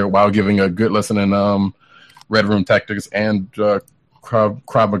easily while giving a good lesson in Red Room Tactics and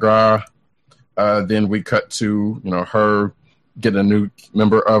Krav Maga. Then we cut to her getting a new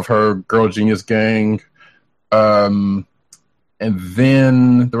member of her Girl Genius gang. And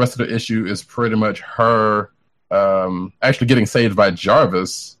then the rest of the issue is pretty much her actually getting saved by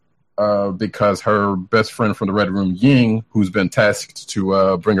Jarvis because her best friend from the Red Room, Ying, who's been tasked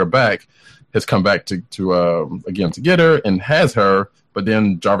to bring her back, has come back to get her and has her. But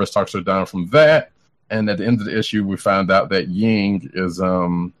then Jarvis talks her down from that. And at the end of the issue, we find out that Ying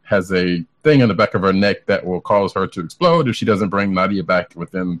has a thing in the back of her neck that will cause her to explode if she doesn't bring Nadia back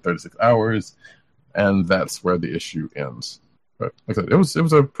within 36 hours. And that's where the issue ends. But like I said, it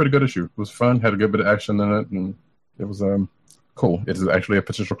was a pretty good issue. It was fun, had a good bit of action in it, and it was cool. It is actually a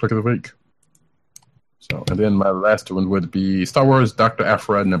potential click of the week. So, and then my last one would be Star Wars Dr.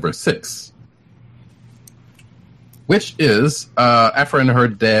 Aphra number 6. Which is Aphra and her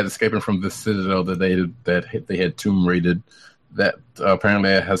dad escaping from the citadel that they had tomb raided. That apparently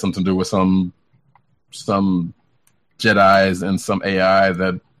has something to do with some Jedis and some AI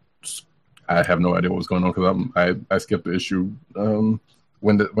that I have no idea what was going on because I skipped the issue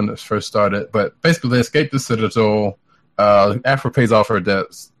when it first started. But basically, they escaped the citadel. Aphra pays off her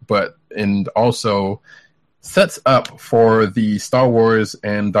debts, and also sets up for the Star Wars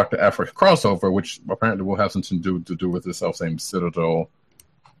and Dr. Aphra crossover, which apparently will have something to do with the self-same Citadel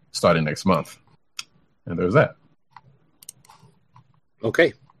starting next month. And there's that.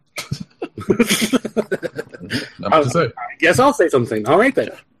 Okay. Not much to say. I guess I'll say something. All right,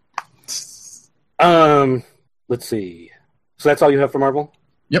 then. Let's see. So that's all you have for Marvel?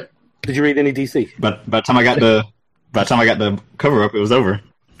 Yep. Did you read any DC? But by the time I got the cover up, it was over.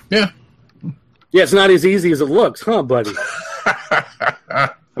 Yeah. Yeah, it's not as easy as it looks, huh, buddy?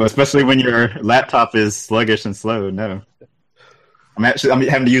 Well, especially when your laptop is sluggish and slow. No, I'm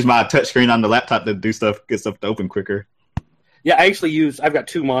having to use my touchscreen on the laptop to get stuff to open quicker. Yeah, I've got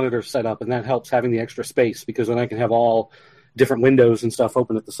 2 monitors set up, and that helps having the extra space because then I can have all different windows and stuff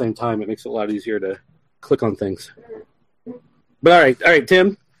open at the same time. It makes it a lot easier to click on things. But all right,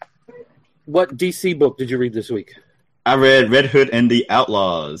 Tim, what DC book did you read this week? I read Red Hood and the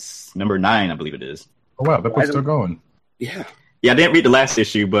Outlaws, number 9, I believe it is. Oh wow, that book's still going. Yeah. Yeah, I didn't read the last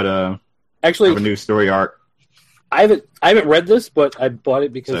issue, but actually, I have a new story arc. I haven't read this, but I bought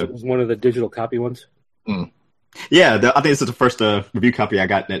it because it was one of the digital copy ones. Mm. Yeah, I think this is the first review copy I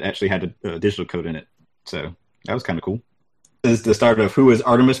got that actually had a digital code in it. So that was kind of cool. This is the start of Who is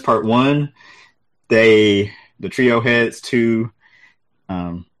Artemis Part 1. The trio heads to...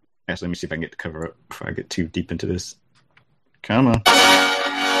 actually, let me see if I can get the cover up before I get too deep into this. Come on.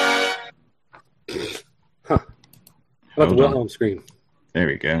 Huh. How about the Wilhelm screen? There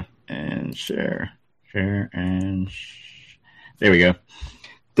we go. And share, and... There we go.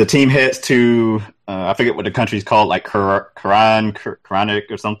 The team heads to, I forget what the country's called, like Chronic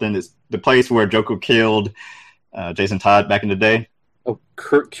or something. It's the place where Joker killed Jason Todd back in the day. Oh,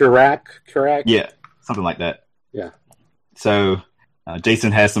 Kurak? Yeah, something like that. Yeah. So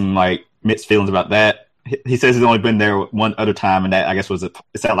Jason has some like mixed feelings about that. He says he's only been there one other time, and that I guess it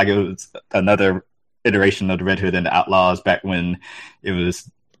sounded like it was another iteration of the Red Hood and the Outlaws back when it was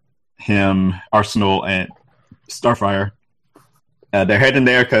him, Arsenal, and Starfire. They're heading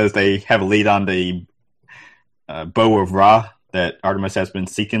there because they have a lead on the bow of Ra that Artemis has been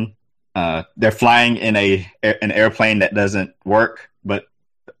seeking. They're flying in an airplane that doesn't work, but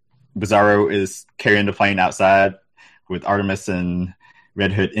Bizarro is carrying the plane outside with Artemis and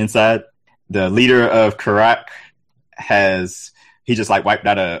Red Hood inside. The leader of Karak he just like wiped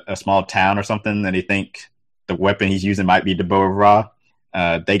out a small town or something, and they think the weapon he's using might be the bow of Ra.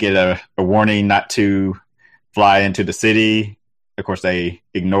 They get a warning not to fly into the city. Of course, they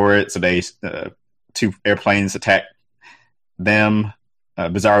ignore it, so they 2 airplanes attack them.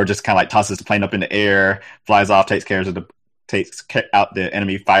 Bizarro just kind of like tosses the plane up in the air, flies off, takes out the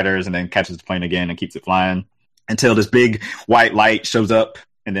enemy fighters, and then catches the plane again and keeps it flying until this big white light shows up,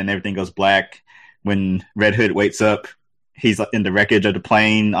 and then everything goes black. When Red Hood wakes up, he's in the wreckage of the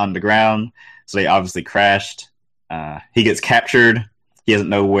plane on the ground, so they obviously crashed. He gets captured. He doesn't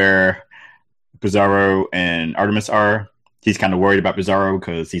know where Bizarro and Artemis are. He's kind of worried about Bizarro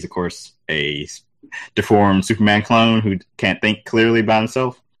because he's, of course, a deformed Superman clone who can't think clearly by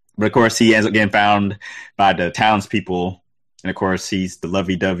himself. But, of course, he ends up getting found by the townspeople. And, of course, he's the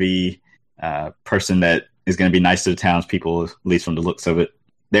lovey-dovey person that is going to be nice to the townspeople, at least from the looks of it.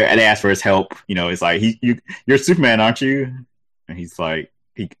 They ask for his help. You know, it's like, you're Superman, aren't you? And he's like,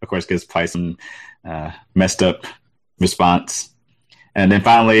 he, of course, gives probably some messed up response. And then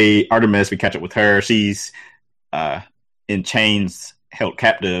finally, Artemis, we catch up with her. She's in chains held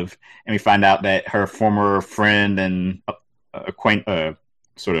captive, and we find out that her former friend and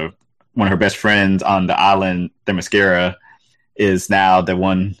sort of one of her best friends on the island, Themyscira, is now the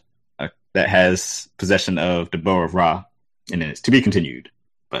one that has possession of the Bow of Ra, and it's to be continued.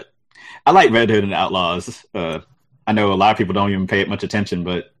 But I like Red Hood and the Outlaws. I know a lot of people don't even pay it much attention,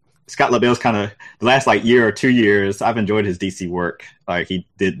 but Scott Lobdell's kind of the last year or 2 years. I've enjoyed his DC work. Like he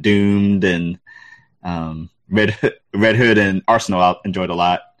did Doomed and Red Hood and Arsenal. I enjoyed a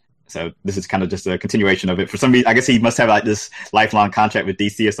lot. So this is kind of just a continuation of it. For some reason, I guess he must have this lifelong contract with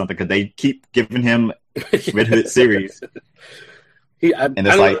DC or something because they keep giving him Red Hood series. He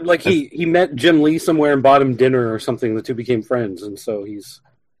met Jim Lee somewhere and bought him dinner or something. The two became friends, and so he's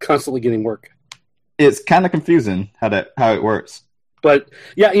constantly getting work. It's kind of confusing how it works. But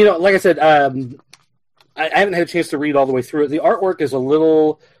yeah, like I said, I haven't had a chance to read all the way through it. The artwork is a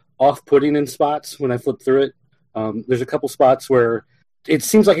little off-putting in spots when I flip through it. There's a couple spots where it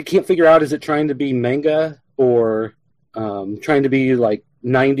seems like I can't figure out, is it trying to be manga or trying to be like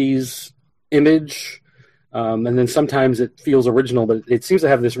 90s image? And then sometimes it feels original, but it seems to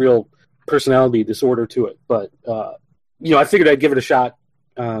have this real personality disorder to it. But, I figured I'd give it a shot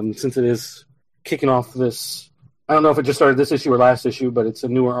since it is kicking off this. I don't know if it just started this issue or last issue, but it's a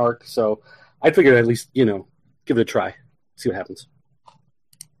newer arc. So I figured I'd at least, give it a try, see what happens.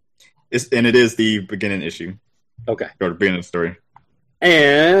 It is the beginning issue. Okay. Or the beginning of the story.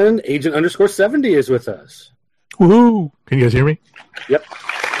 And Agent _70 is with us. Woohoo! Can you guys hear me? Yep.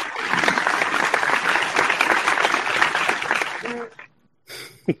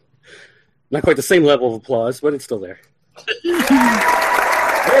 Not quite the same level of applause, but it's still there. There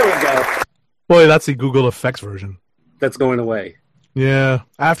we go. Boy, that's the Google Effects version. That's going away. Yeah,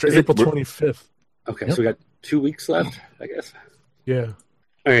 after April 25th. Okay, Yep. So we got 2 weeks left, I guess. Yeah.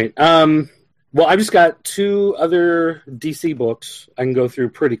 All right. Well, I've just got 2 other DC books I can go through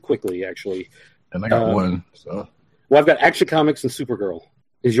pretty quickly, actually. And I got one. So. Well, I've got Action Comics and Supergirl.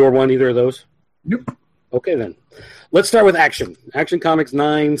 Is your one either of those? Yep. Okay, then. Let's start with Action. Action Comics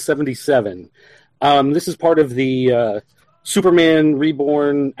 977. This is part of the Superman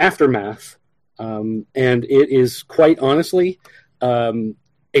Reborn Aftermath. And it is quite honestly a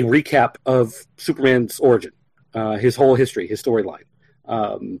recap of Superman's origin, his whole history, his storyline.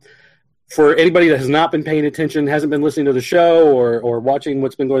 For anybody that has not been paying attention, hasn't been listening to the show or watching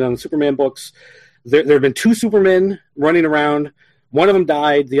what's been going on in the Superman books, there have been 2 Supermen running around. One of them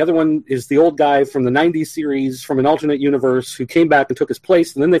died. The other one is the old guy from the 90s series from an alternate universe who came back and took his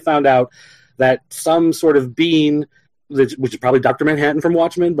place. And then they found out that some sort of being, which is probably Dr. Manhattan from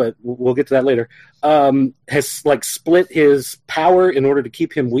Watchmen, but we'll get to that later, has split his power in order to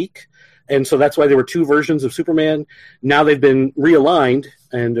keep him weak. And so that's why there were 2 versions of Superman. Now they've been realigned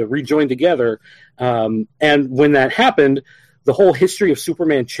and rejoined together. And when that happened, the whole history of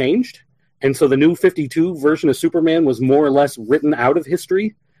Superman changed. And so the new 52 version of Superman was more or less written out of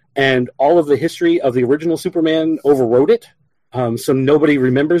history. And all of the history of the original Superman overrode it. So nobody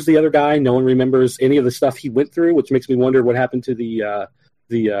remembers the other guy. No one remembers any of the stuff he went through, which makes me wonder what happened to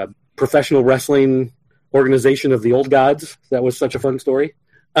the professional wrestling organization of the Old Gods. That was such a fun story.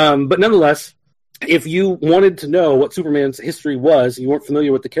 But nonetheless, if you wanted to know what Superman's history was, you weren't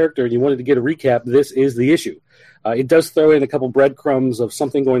familiar with the character, and you wanted to get a recap, this is the issue. It does throw in a couple breadcrumbs of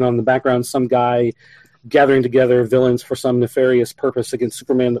something going on in the background, some guy gathering together villains for some nefarious purpose against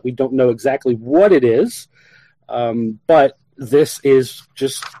Superman that we don't know exactly what it is. But this is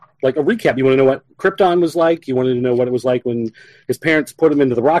just like a recap. You want to know what Krypton was like. You wanted to know what it was like when his parents put him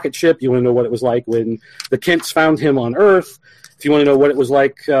into the rocket ship. You want to know what it was like when the Kents found him on Earth. If you want to know what it was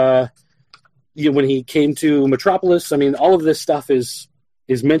like when he came to Metropolis, I mean, all of this stuff is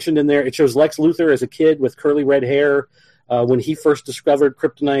mentioned in there. It shows Lex Luthor as a kid with curly red hair when he first discovered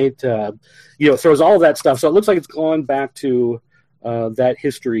kryptonite. It throws all of that stuff. So it looks like it's gone back to that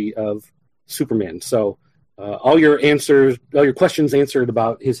history of Superman. So all your questions answered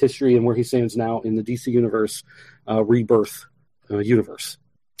about his history and where he stands now in the DC Universe Rebirth universe.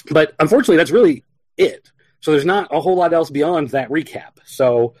 But unfortunately, that's really it. So there's not a whole lot else beyond that recap.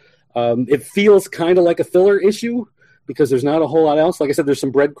 So it feels kind of like a filler issue because there's not a whole lot else. Like I said, there's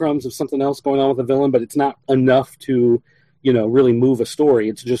some breadcrumbs of something else going on with the villain, but it's not enough to, really move a story.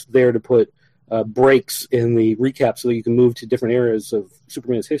 It's just there to put breaks in the recap so that you can move to different eras of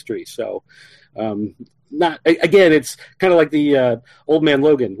Superman's history. So it's kind of like the Old Man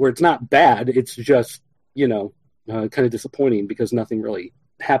Logan, where it's not bad. It's just, kind of disappointing because nothing really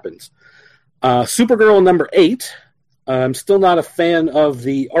happens. Supergirl number 8. I'm still not a fan of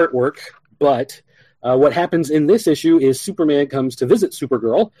the artwork, but what happens in this issue is Superman comes to visit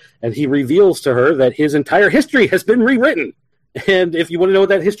Supergirl, and he reveals to her that his entire history has been rewritten. And if you want to know what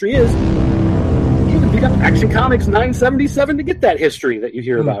that history is, you can pick up Action Comics 977 to get that history that you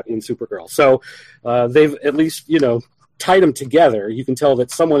hear about in Supergirl. So they've at least, tied them together. You can tell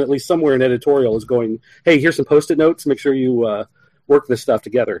that someone, at least somewhere in editorial, is going, hey, here's some Post-it notes. Make sure you work this stuff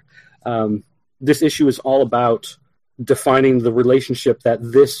together. This issue is all about defining the relationship that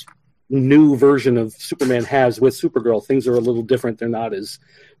this new version of Superman has with Supergirl. Things are a little different. They're not as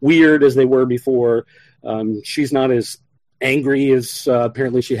weird as they were before. She's not as angry as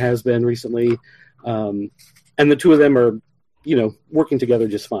apparently she has been recently. And the two of them are, working together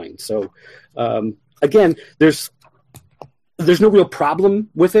just fine. So, again, there's no real problem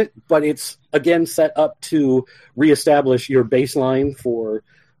with it, but it's, again, set up to reestablish your baseline for,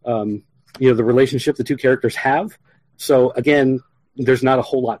 the relationship the two characters have. So, again, there's not a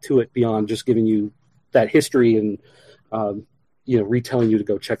whole lot to it beyond just giving you that history and, retelling you to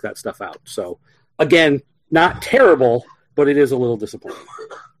go check that stuff out. So, again, not terrible, but it is a little disappointing.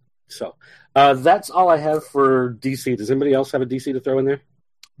 So, that's all I have for DC. Does anybody else have a DC to throw in there?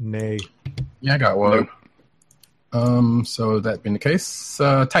 Nay. Yeah, I got one. So that being the case,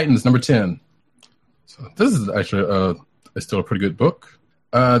 Titans number 10. So this is actually still a pretty good book.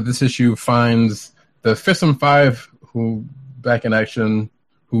 This issue finds the Fism 5 who back in action,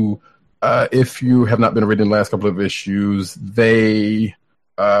 who, if you have not been reading the last couple of issues, they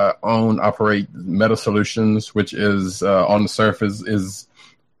operate Meta Solutions, which is on the surface is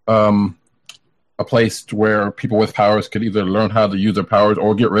a place where people with powers could either learn how to use their powers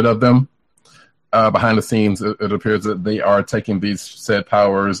or get rid of them. Behind the scenes, it appears that they are taking these said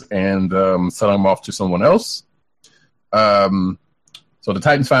powers and selling them off to someone else. So the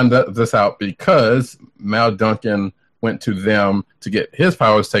Titans find this out because Mal Duncan went to them to get his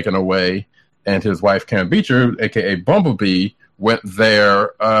powers taken away, and his wife, Karen Beecher, a.k.a. Bumblebee, went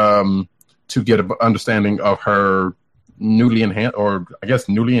there to get an understanding of her newly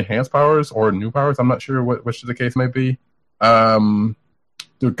enhanced powers or new powers. I'm not sure which the case may be.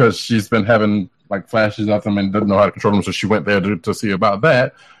 Because she's been having like flashes of them and doesn't know how to control them, so she went there to see about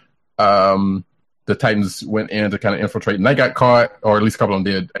that. The Titans went in to kind of infiltrate, and they got caught, or at least a couple of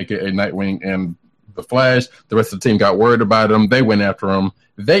them did, aka Nightwing and the Flash. The rest of the team got worried about them. They went after them.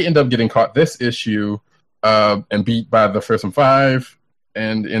 They end up getting caught this issue and beat by the Fism 5,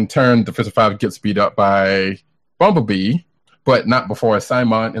 and in turn, the Fism 5 gets beat up by Bumblebee, but not before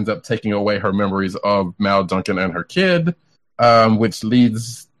Simon ends up taking away her memories of Mal Duncan and her kid. Which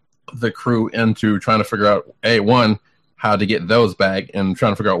leads the crew into trying to figure out, one, how to get those back, and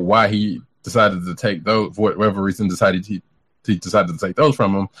trying to figure out why he decided to take those, for whatever reason, he decided to take those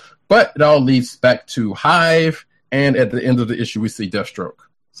from him. But it all leads back to Hive, and at the end of the issue, we see Deathstroke.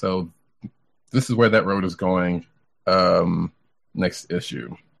 So this is where that road is going next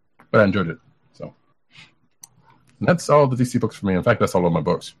issue. But I enjoyed it. So and that's all the DC books for me. In fact, that's all of my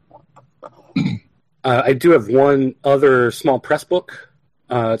books. I do have one other small press book.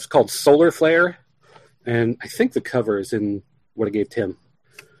 It's called Solar Flare, and I think the cover is in what I gave Tim.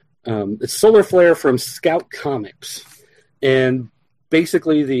 It's Solar Flare from Scout Comics, and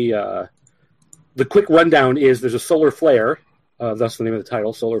basically the quick rundown is there's a solar flare, thus the name of the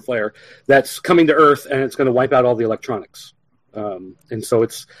title, Solar Flare, that's coming to Earth, and it's going to wipe out all the electronics. And so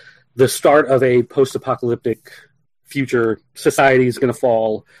it's the start of a post-apocalyptic future. Society is going to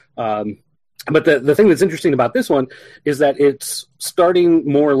fall. But the thing that's interesting about this one is that it's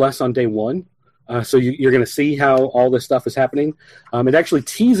starting more or less on day one. So you're going to see how all this stuff is happening. It actually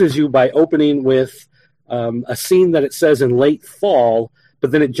teases you by opening with a scene that it says in late fall, but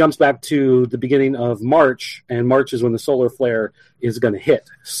then it jumps back to the beginning of March, and March is when the solar flare is going to hit.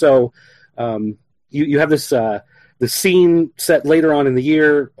 So you have this the scene set later on in the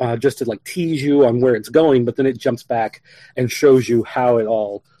year just to like tease you on where it's going, but then it jumps back and shows you how it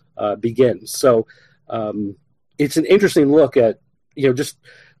all begins. So it's an interesting look at, just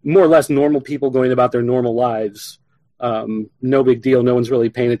more or less normal people going about their normal lives. No big deal. No one's really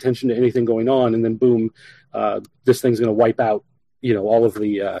paying attention to anything going on. And then boom, this thing's going to wipe out, all of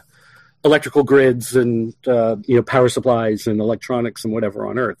the electrical grids and, power supplies and electronics and whatever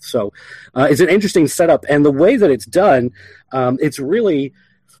on Earth. So it's an interesting setup. And the way that it's done, it's really,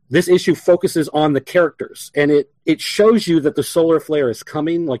 this issue focuses on the characters, and it shows you that the solar flare is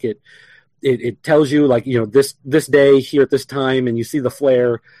coming. Like it tells you, like, this day here at this time, and you see the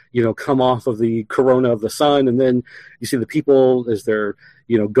flare, come off of the corona of the sun, and then you see the people as they're,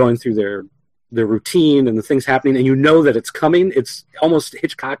 going through their routine and the things happening, and that it's coming. It's almost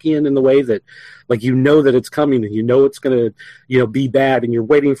Hitchcockian in the way that, like, that it's coming, and it's going to, be bad, and you're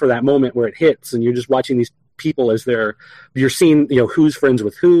waiting for that moment where it hits, and you're just watching these people as you're seeing, who's friends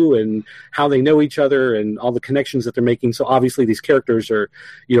with who and how they know each other and all the connections that they're making. So obviously these characters are,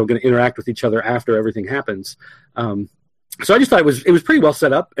 going to interact with each other after everything happens. So I just thought it was pretty well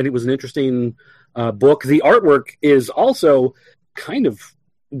set up, and it was an interesting book. The artwork is also kind of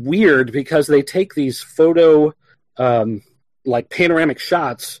weird because they take these photo, like panoramic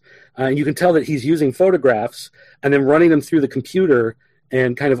shots, and you can tell that he's using photographs and then running them through the computer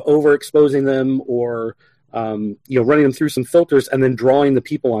and kind of overexposing them, or running them through some filters and then drawing the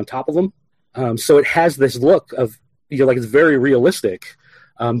people on top of them. So it has this look of like it's very realistic,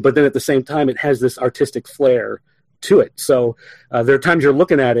 but then at the same time it has this artistic flair to it. So there are times you're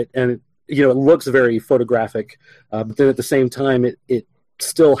looking at it and it looks very photographic, but then at the same time it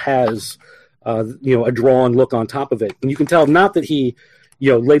still has a drawn look on top of it, and you can tell not that he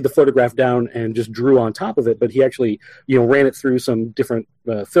laid the photograph down and just drew on top of it, but he actually, ran it through some different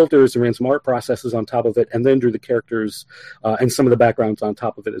filters and ran some art processes on top of it, and then drew the characters and some of the backgrounds on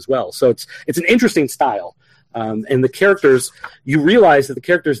top of it as well. So it's an interesting style. And the characters, you realize that the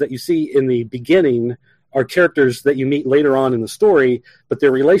characters that you see in the beginning are characters that you meet later on in the story, but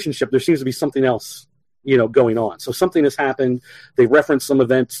their relationship, there seems to be something else, going on. So something has happened. They reference some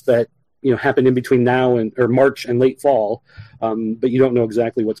events that, happened in between now or March and late fall, but you don't know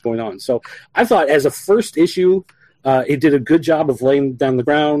exactly what's going on. So I thought as a first issue, it did a good job of laying down the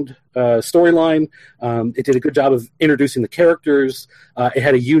ground storyline. It did a good job of introducing the characters. It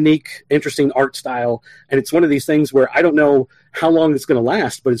had a unique, interesting art style, and it's one of these things where I don't know how long it's going to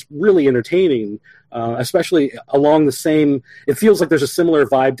last, but it's really entertaining, especially along the same. It feels like there's a similar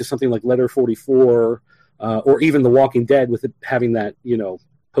vibe to something like Letter 44, or even The Walking Dead, with it having that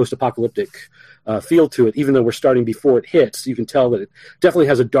post-apocalyptic feel to it. Even though we're starting before it hits, you can tell that it definitely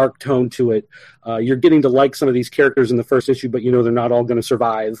has a dark tone to it. You're getting to like some of these characters in the first issue, but they're not all going to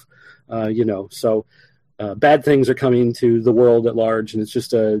survive. So bad things are coming to the world at large, and it's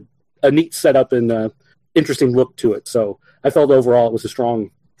just a neat setup and interesting look to it. So I felt overall it was a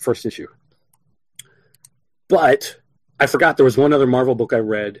strong first issue. But I forgot there was one other Marvel book I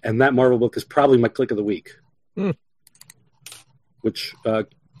read, and that Marvel book is probably my click of the week. Which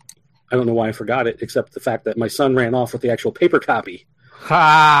I don't know why I forgot it, except the fact that my son ran off with the actual paper copy.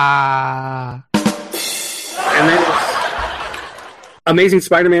 Ha! And then it's Amazing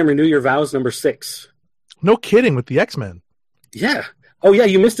Spider-Man Renew Your Vows #6. No kidding, with the X-Men. Yeah. Oh, yeah,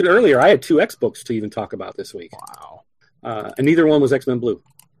 you missed it earlier. I had 2 X books to even talk about this week. Wow. And neither one was X-Men Blue.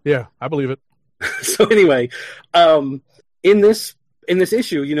 Yeah, I believe it. So anyway, in this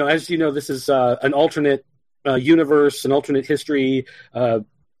issue, as you know, this is an alternate universe, an alternate history.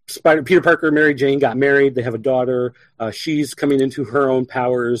 Peter Parker and Mary Jane got married. They have a daughter. She's coming into her own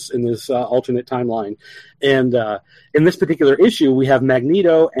powers in this alternate timeline. And in this particular issue, we have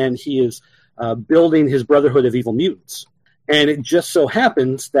Magneto, and he is building his Brotherhood of Evil Mutants. And it just so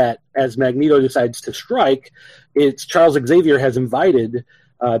happens that as Magneto decides to strike, it's Charles Xavier has invited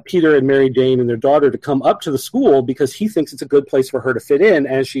Peter and Mary Jane and their daughter to come up to the school because he thinks it's a good place for her to fit in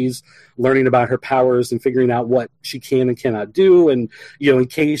as she's learning about her powers and figuring out what she can and cannot do. And, in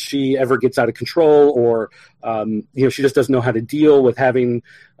case she ever gets out of control or, she just doesn't know how to deal with having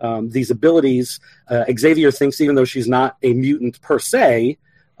these abilities. Xavier thinks even though she's not a mutant per se,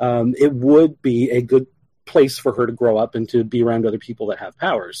 it would be a good place for her to grow up and to be around other people that have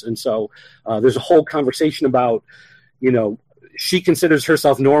powers. And so there's a whole conversation about, she considers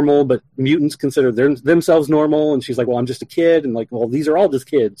herself normal, but mutants consider themselves normal. And she's like, well, I'm just a kid. And like, well, these are all just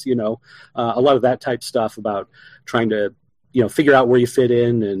kids, a lot of that type stuff about trying to, figure out where you fit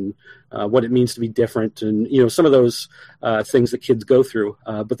in and what it means to be different. And, some of those things that kids go through.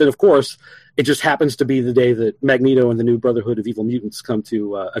 But then, of course, it just happens to be the day that Magneto and the new Brotherhood of Evil Mutants come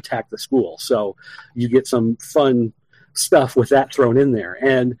to attack the school. So you get some fun stuff with that thrown in there.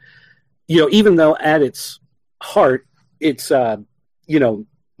 And, even though at its heart, it's,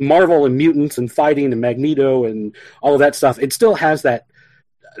 Marvel and mutants and fighting and Magneto and all of that stuff, it still has that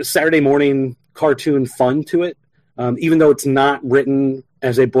Saturday morning cartoon fun to it. Even though it's not written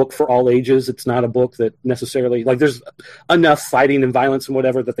as a book for all ages, it's not a book that necessarily, like, there's enough fighting and violence and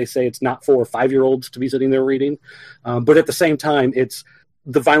whatever that they say it's not for 5-year-olds to be sitting there reading. But at the same time, it's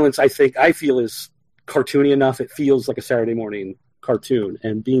the violence I feel is cartoony enough. It feels like a Saturday morning cartoon,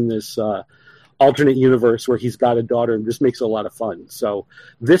 and being this alternate universe where he's got a daughter and just makes it a lot of fun. So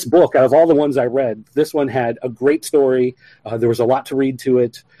this book, out of all the ones I read, this one had a great story. There was a lot to read to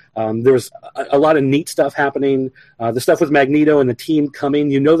it. There was a lot of neat stuff happening. The stuff with Magneto and the team coming,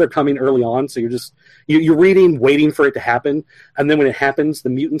 they're coming early on. So you're reading, waiting for it to happen. And then when it happens, the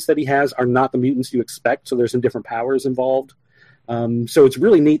mutants that he has are not the mutants you expect. So there's some different powers involved. So it's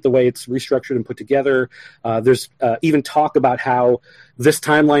really neat the way it's restructured and put together. There's even talk about how this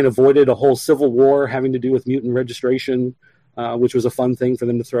timeline avoided a whole civil war having to do with mutant registration, which was a fun thing for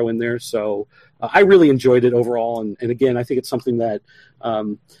them to throw in there. So I really enjoyed it overall. And again, I think it's something that,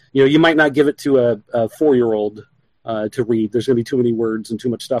 you might not give it to a 4-year-old to read. There's going to be too many words and too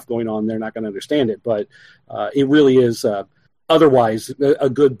much stuff going on. They're not going to understand it. But it really is otherwise a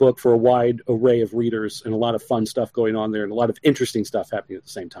good book for a wide array of readers, and a lot of fun stuff going on there and a lot of interesting stuff happening at the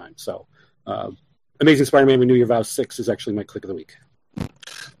same time. So Amazing Spider-Man Renew Your Vows 6 is actually my click of the week.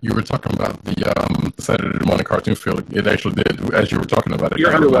 You were talking about the Saturday morning cartoon feel. It actually did, as you were talking about it.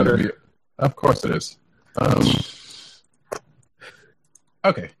 You're underwater. Of course it is.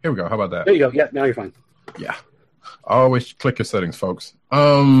 Okay, here we go. How about that? There you go. Yeah, now you're fine. Yeah. Always click your settings, folks.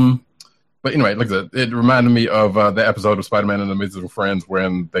 But anyway, like I said, it reminded me of the episode of Spider-Man and the Amazing Friends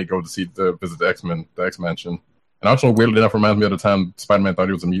when they go to visit the X-Men, the X-Mansion. And also, weirdly enough, reminds me of the time Spider-Man thought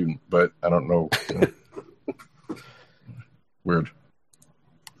he was a mutant, but I don't know. Weird.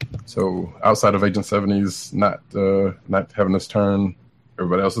 So, outside of Agent 70's not having this turn,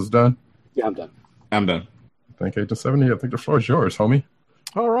 everybody else is done? Yeah, I'm done. I'm done. I think Agent 70, I think the floor is yours, homie.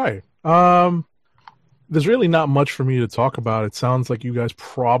 All right. There's really not much for me to talk about. It sounds like you guys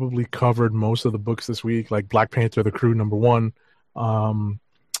probably covered most of the books this week, like Black Panther, The Crew, #1. I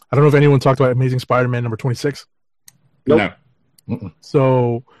don't know if anyone talked about Amazing Spider-Man #26. Nope. No.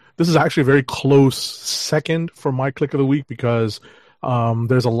 So this is actually a very close second for my click of the week because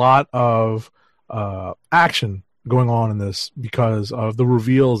there's a lot of action going on in this because of the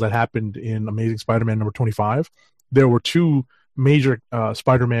reveals that happened in Amazing Spider-Man #25. There were 2 major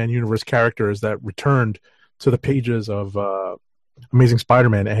Spider-Man universe characters that returned to the pages of Amazing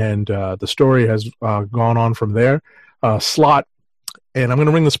Spider-Man, and the story has gone on from there. Slott, and I'm going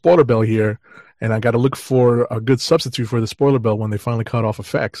to ring the spoiler bell here, and I got to look for a good substitute for the spoiler bell when they finally cut off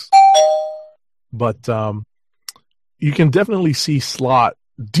effects. But you can definitely see Slott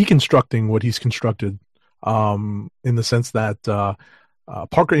deconstructing what he's constructed, in the sense that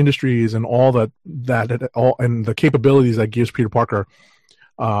Parker Industries and all that and the capabilities that gives Peter Parker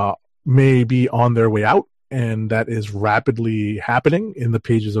may be on their way out, and that is rapidly happening in the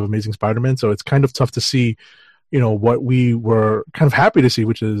pages of Amazing Spider-Man. So it's kind of tough to see, what we were kind of happy to see,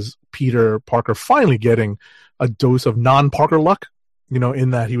 which is Peter Parker finally getting a dose of non-Parker luck.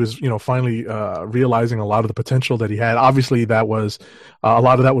 In that he was, finally realizing a lot of the potential that he had. Obviously, that was a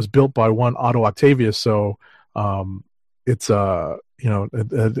lot of that was built by one Otto Octavius. So it's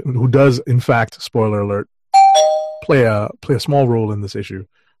who does, in fact, spoiler alert, play a small role in this issue.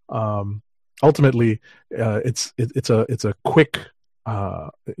 Ultimately, it's a quick, it's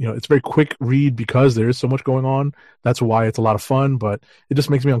a very quick read because there is so much going on. That's why it's a lot of fun, but it just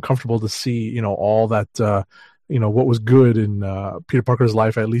makes me uncomfortable to see, all that, what was good in Peter Parker's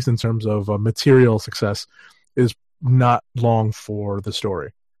life, at least in terms of material success, is not long for the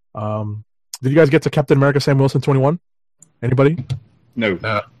story. Did you guys get to Captain America Sam Wilson 21? Anybody? No.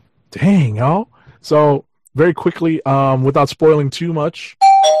 Dang, y'all. So, very quickly, without spoiling too much,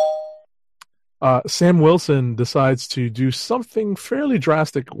 Sam Wilson decides to do something fairly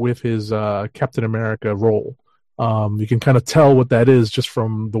drastic with his Captain America role. You can kind of tell what that is just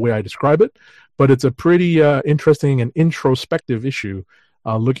from the way I describe it, but it's a pretty interesting and introspective issue,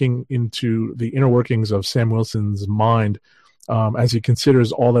 looking into the inner workings of Sam Wilson's mind as he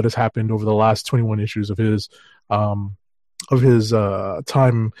considers all that has happened over the last 21 issues of his time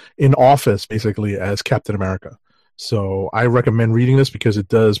in office, basically, as Captain America. So I recommend reading this because it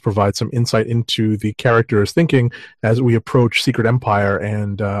does provide some insight into the character's thinking as we approach Secret Empire.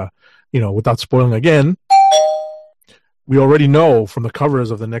 And, without spoiling again, we already know from the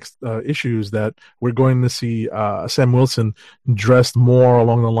covers of the next issues that we're going to see Sam Wilson dressed more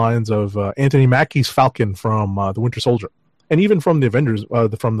along the lines of Anthony Mackie's Falcon from The Winter Soldier. And even from the Avengers,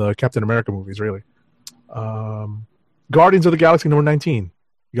 from the Captain America movies, really. Guardians of the Galaxy #19.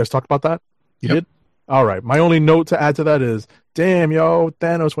 You guys talked about that? You did? All right. My only note to add to that is, damn,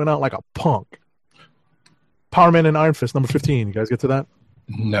 Thanos went out like a punk. Power Man and Iron Fist #15. You guys get to that?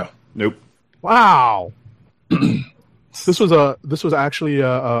 No. Nope. Wow. This was actually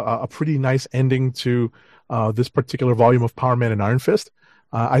a pretty nice ending to this particular volume of Power Man and Iron Fist.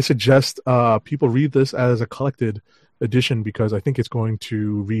 I suggest people read this as a collected edition because I think it's going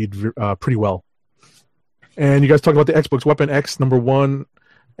to read pretty well. And you guys talked about the X books, Weapon X #1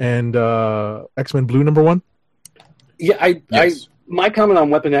 and X-Men Blue #1? Yeah, Yes. my comment on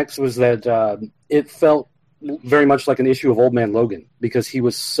Weapon X was that it felt very much like an issue of Old Man Logan because he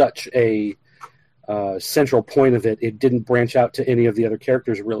was such a central point of it. It didn't branch out to any of the other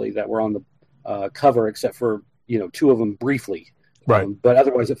characters really that were on the cover, except for 2 of them briefly. Right. But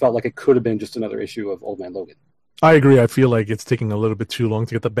otherwise, it felt like it could have been just another issue of Old Man Logan. I agree. I feel like it's taking a little bit too long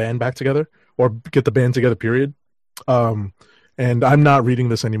to get the band back together, or get the band together, period. And I'm not reading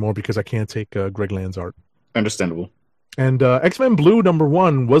this anymore because I can't take Greg Land's art. Understandable. And X-Men Blue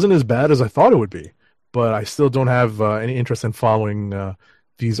 #1 wasn't as bad as I thought it would be, but I still don't have any interest in following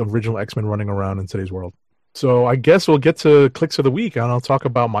these original X-Men running around in today's world. So I guess we'll get to Clicks of the Week, and I'll talk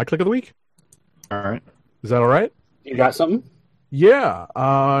about my Click of the Week. All right. Is that all right? You got something? Yeah,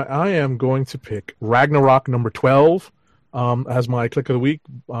 I am going to pick Ragnarok #12 as my Click of the Week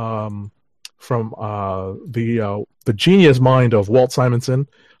from the genius mind of Walt Simonson,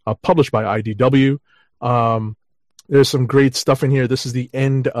 published by IDW. There's some great stuff in here. This is the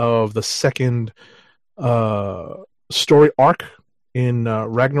end of the second story arc in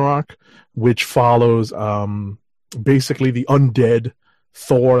Ragnarok, which follows basically the undead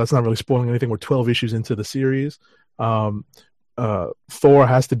Thor. That's not really spoiling anything. We're 12 issues into the series. Thor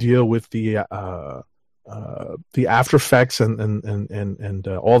has to deal with the after effects and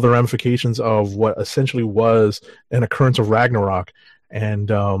all the ramifications of what essentially was an occurrence of Ragnarok, and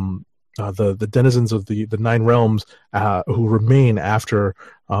the denizens of the Nine Realms who remain after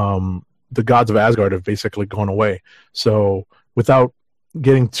the gods of Asgard have basically gone away. So without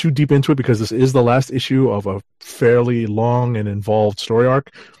getting too deep into it, because this is the last issue of a fairly long and involved story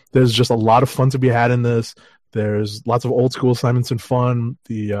arc, there's just a lot of fun to be had in this. There's lots of old school Simonson fun.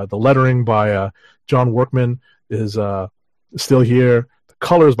 The lettering by John Workman is still here. The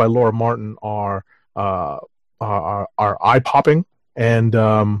colors by Laura Martin are eye popping, and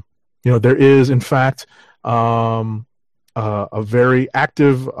there is in fact a very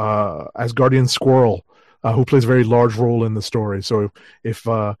active Asgardian squirrel who plays a very large role in the story. So if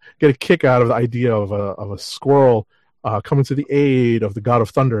get a kick out of the idea of a squirrel coming to the aid of the God of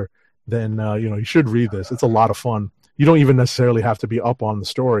Thunder, then you should read this. It's a lot of fun. You don't even necessarily have to be up on the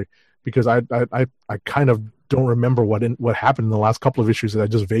story, because I kind of don't remember what happened in the last couple of issues. I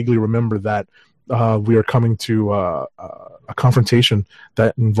just vaguely remember that we are coming to a confrontation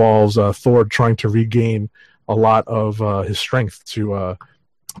that involves Thor trying to regain a lot of his strength to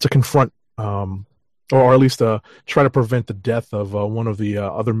confront, or at least try to prevent the death of one of the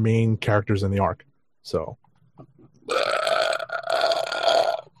other main characters in the arc. So.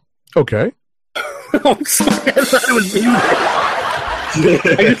 Okay. I'm sorry, I thought it was music.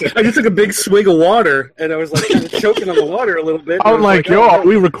 I just took a big swig of water, and I was like kind of choking on the water a little bit. I'm like, yo, are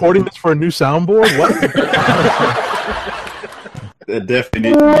we recording this for a new soundboard? What?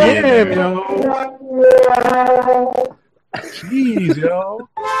 Definitely. Damn, yo. Jeez, yo.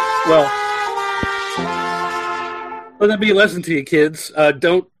 Well, let that be a lesson to you, kids.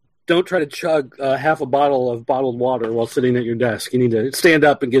 Don't try to chug half a bottle of bottled water while sitting at your desk. You need to stand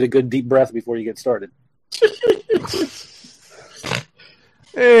up and get a good deep breath before you get started.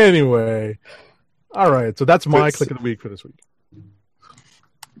 Anyway. All right. So that's my Click of the Week for this week.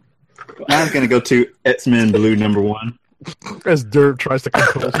 I'm going to go to X-Men Blue #1. As Dirt tries to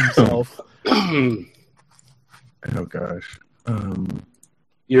compose himself. Oh, gosh.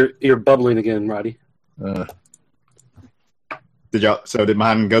 You're bubbling again, Roddy. Did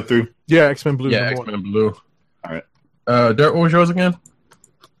mine go through? Yeah, X-Men Blue. Yeah, X-Men Blue. All right. Dirt, what was yours again?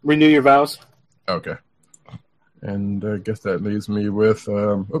 Renew your vows. Okay. And I guess that leaves me with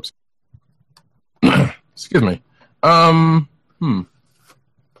oops. Excuse me.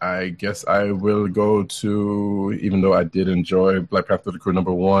 I guess I will go to, even though I did enjoy Black Panther: The Crew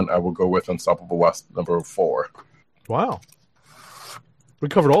 #1, I will go with Unstoppable Wasp #4. Wow. We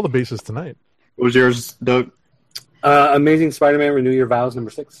covered all the bases tonight. What was yours, Doug? Amazing Spider-Man: Renew Your Vows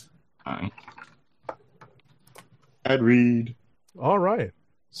 #6. Ad read. All right.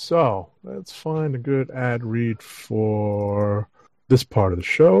 So let's find a good ad read for this part of the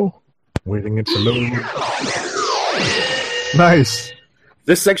show. Waiting it to load. Nice.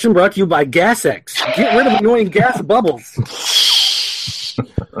 This section brought to you by GasX. Get rid of annoying gas bubbles.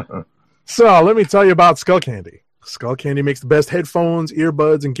 So let me tell you about Skull Candy. Skull Candy makes the best headphones,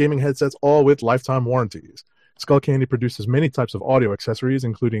 earbuds, and gaming headsets, all with lifetime warranties. Skull Candy produces many types of audio accessories,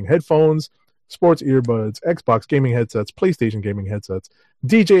 including headphones, sports earbuds, Xbox gaming headsets, PlayStation gaming headsets,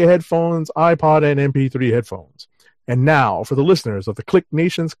 DJ headphones, iPod, and MP3 headphones. And now, for the listeners of the Click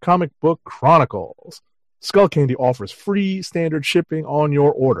Nation's comic book Chronicles, Skull Candy offers free standard shipping on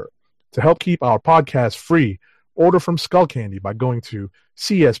your order. To help keep our podcast free, order from Skull Candy by going to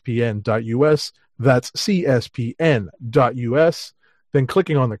cspn.us, that's cspn.us, then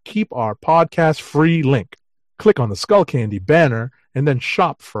clicking on the Keep Our Podcast Free link. Click on the Skull Candy banner, and then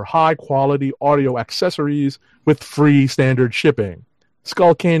shop for high-quality audio accessories with free standard shipping.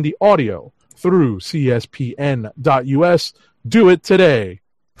 Skull Candy Audio through cspn.us Do it today.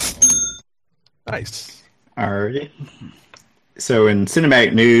 Nice. All right. So in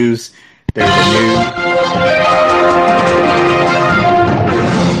cinematic news, there's a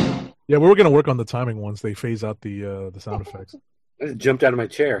Yeah, we were going to work on the timing once they phase out the sound effects. I just jumped out of my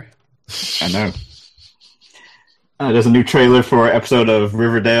chair. I know. There's a new trailer for an episode of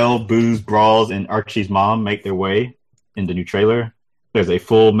Riverdale. Booze, Brawls, and Archie's mom make their way in the new trailer. There's a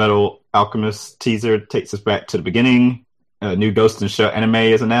Full Metal Alchemist teaser that takes us back to the beginning. A new Ghost in the Shell anime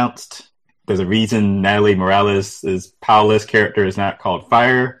is announced. There's a reason Natalie Morales' powerless character is not called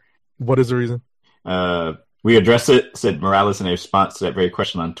Fire. What is the reason? We address it, said Morales in a response to that very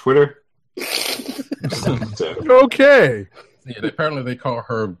question on Twitter. So, Okay. Yeah, apparently they call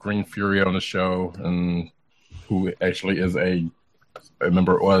her Green Fury on the show, and who actually is a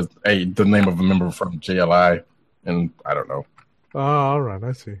member, was the name of a member from JLI, and I don't know. Oh, all right,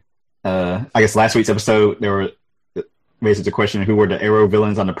 I see. I guess last week's episode, there were raises the question, who were the Arrow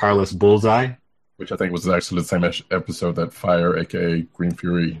villains on the Powerless Bullseye? Which I think was actually the same episode that Fire, aka Green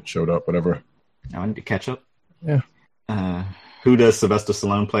Fury, showed up, whatever. I need to catch up. Yeah. Who does Sylvester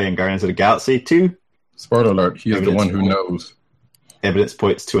Stallone play in Guardians of the Galaxy 2? Spoiler alert, he is the one who knows. Evidence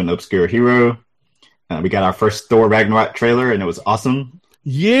points to an obscure hero. We got our first Thor Ragnarok trailer, and it was awesome.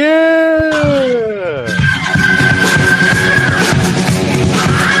 Yeah!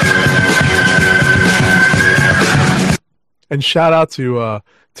 And shout out to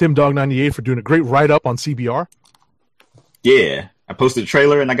Tim Dog 98 for doing a great write-up on CBR. Yeah. I posted a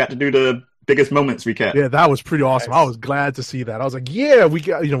trailer, and I got to do the biggest moments recap. Yeah, that was pretty awesome. I was glad to see that. I was like, yeah,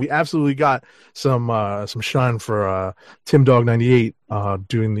 we absolutely got some shine for Tim Dog 98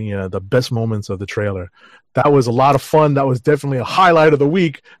 doing the best moments of the trailer. That was a lot of fun. That was definitely a highlight of the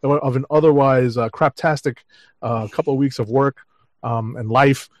week of an otherwise craptastic couple of weeks of work and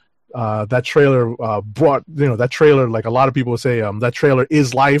life. That trailer brought, that trailer, like a lot of people say, that trailer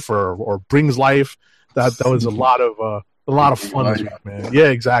is life or brings life. That was a lot of fun this week, man. Yeah,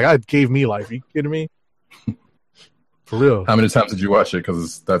 exactly. It gave me life. Are you kidding me? For real. How many times did you watch it?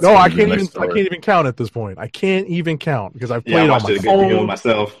 Because that's I can't even count at this point. I can't even count because I've played on my phone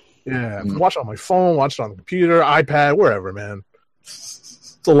myself. Yeah, watched on my phone, watched on the computer, iPad, wherever, man.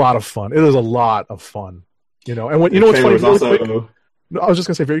 It's a lot of fun. It is a lot of fun. And what's funny? Really quick, I was just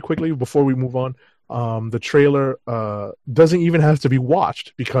gonna say very quickly before we move on. The trailer doesn't even have to be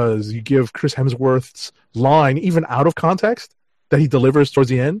watched because you give Chris Hemsworth's line, even out of context, that he delivers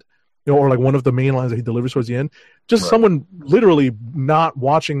towards the end, or like one of the main lines that he delivers towards the end. Just someone literally not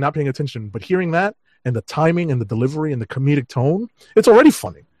watching, not paying attention, but hearing that and the timing and the delivery and the comedic tone, it's already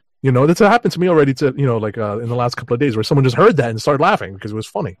funny. That's happened to me already. In the last couple of days, where someone just heard that and started laughing because it was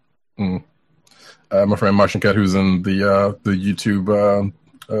funny. Mm. My friend Martian Cat, who's in the YouTube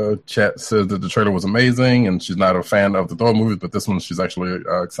chat, said that the trailer was amazing, and she's not a fan of the Thor movies, but this one she's actually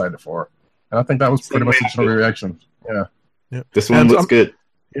excited for. And I think that was pretty much the general reaction. Yeah. This one looks good.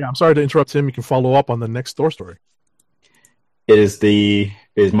 Yeah, I'm sorry to interrupt him. You can follow up on the next Thor story. It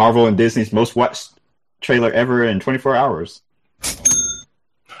is Marvel and Disney's most watched trailer ever in 24 hours.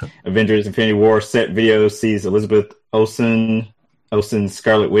 Avengers Infinity War set video sees Elizabeth Olsen's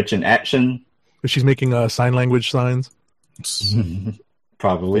Scarlet Witch in action. She's making sign language signs.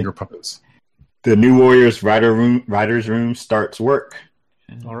 Probably. Finger puppets. The New Warriors writer's room starts work.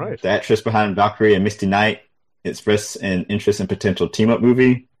 All right. The actress behind Valkyrie and Misty Knight expressed an interest in potential team-up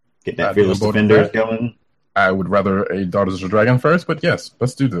movie. Get that Fearless Defenders going. I would rather a Daughters of the Dragon first, but yes,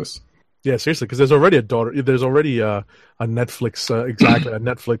 let's do this. Yeah, seriously, because there's already a Netflix, a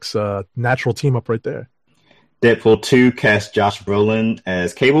Netflix natural team up right there. Deadpool 2 cast Josh Brolin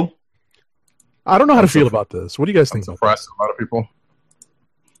as Cable. I don't know how to feel about this. What do you guys think? Surprised a lot of people.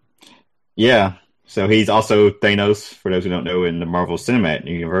 Yeah, so he's also Thanos, for those who don't know, in the Marvel Cinematic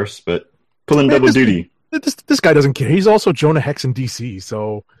Universe, but pulling double duty. This guy doesn't care. He's also Jonah Hex in DC,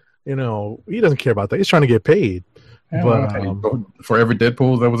 so, he doesn't care about that. He's trying to get paid. Yeah, but for every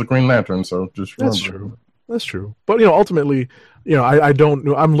Deadpool, there was a Green Lantern, so just remember. That's true. But, ultimately, I don't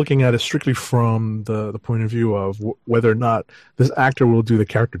know. I'm looking at it strictly from the point of view of whether or not this actor will do the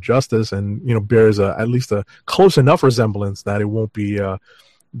character justice and, bears at least a close enough resemblance that it won't be,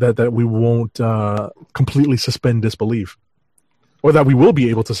 that we won't completely suspend disbelief. Or that we will be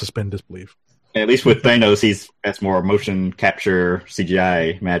able to suspend disbelief. At least with Thanos, that's more motion capture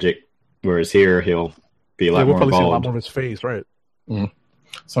CGI magic, whereas here he'll be a lot more involved. We'll probably see a lot more of his face, right? Mm.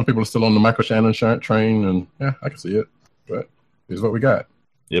 Some people are still on the Michael Shannon train, and yeah, I can see it. But here's what we got.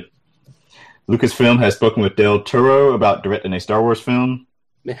 Yep. Lucasfilm has spoken with Del Toro about directing a Star Wars film.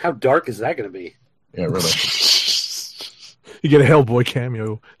 Man, how dark is that going to be? Yeah, really. You get a Hellboy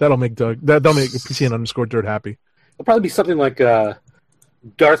cameo. That'll make PCN_Dirt happy. It'll probably be something like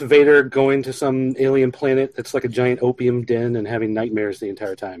Darth Vader going to some alien planet that's like a giant opium den and having nightmares the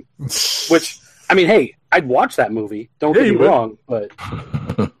entire time. Which, I mean, hey, I'd watch that movie. Don't get me wrong, but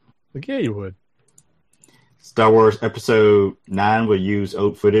Like, yeah, you would. Star Wars Episode 9 will use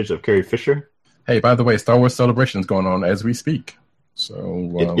old footage of Carrie Fisher. Hey, by the way, Star Wars Celebration is going on as we speak.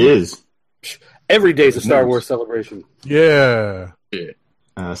 So It is. every day's a Star Wars celebration. Yeah.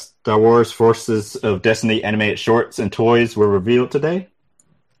 Star Wars Forces of Destiny animated shorts and toys were revealed today,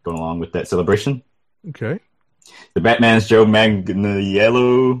 going along with that celebration. Okay. The Batman's Joe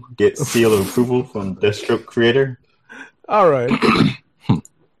Manganiello gets seal of approval from Deathstroke creator. All right.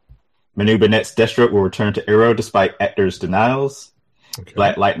 Manu Bennett's Deathstroke will return to Arrow despite actors' denials. Okay.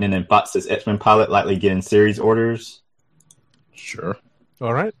 Black Lightning and Fox's X-Men pilot likely getting series orders. Sure.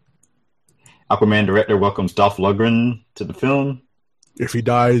 All right. Aquaman director welcomes Dolph Lundgren to the film. If he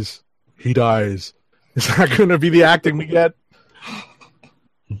dies, he dies. Is that going to be the acting we get?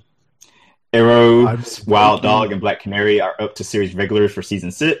 Arrow, Wild Dog, and Black Canary are up to series regulars for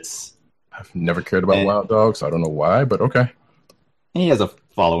season 6. I've never cared about Wild Dogs, so I don't know why, but okay. He has a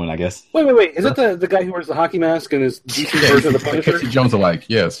following, I guess. Wait. Is it the guy who wears the hockey mask and is DC version of the Punisher? Casey Jones alike,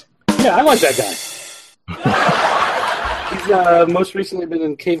 yes. Yeah, I like that guy. He's most recently been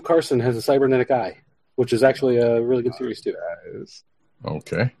in Cave Carson has a cybernetic eye, which is actually a really good series, too.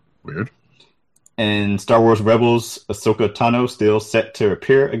 Okay, weird. And Star Wars Rebels, Ahsoka Tano still set to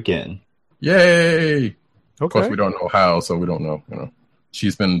appear again. Yay! Okay. Of course, we don't know how, so we don't know.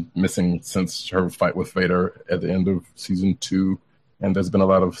 She's been missing since her fight with Vader at the end of season 2, and there's been a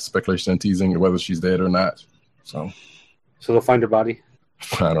lot of speculation and teasing whether she's dead or not. So they'll find her body?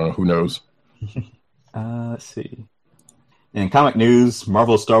 I don't know. Who knows? Let's see. In comic news,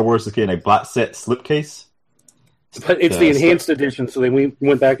 Marvel Star Wars is getting a box set slipcase. But it's the enhanced edition, so they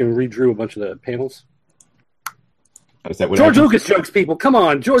went back and redrew a bunch of the panels. Is that what George Lucas jokes, people. Come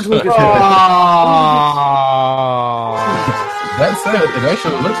on, George Lucas. That said, it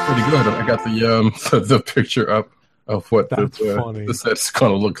actually looks pretty good. I got the picture up of what the set's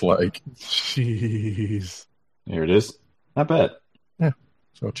going to look like. Jeez. There it is. Not bad. Yeah.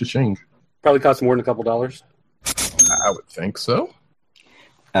 So cha-ching. Probably cost more than a couple dollars. I would think so.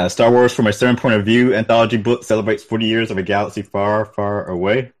 Star Wars From a Certain Point of View anthology book celebrates 40 years of a galaxy far, far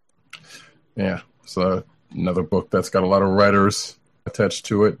away. Yeah. So another book that's got a lot of writers attached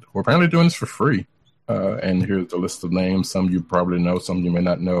to it. We're apparently doing this for free. And here's the list of names. Some you probably know, some you may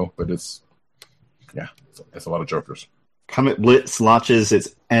not know, but it's a lot of jokers. Comet Blitz launches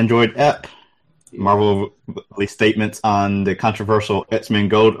its Android app. Marvel released statements on the controversial X-Men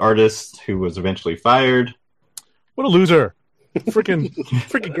Gold artist who was eventually fired. What a loser.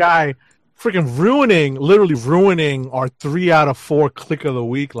 Freaking guy. Literally ruining our 3 out of 4 click of the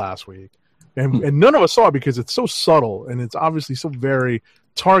week last week. And none of us saw it because it's so subtle and it's obviously so very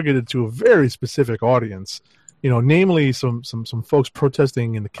targeted to a very specific audience. Namely some folks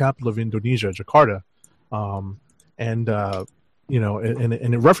protesting in the capital of Indonesia, Jakarta. And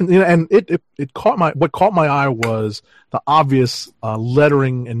it referenced, and it caught my eye was the obvious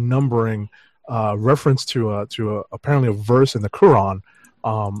lettering and numbering reference to apparently a verse in the Quran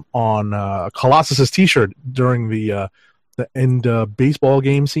on Colossus's T-shirt during the end baseball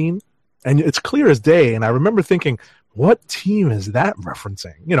game scene, and it's clear as day. And I remember thinking, what team is that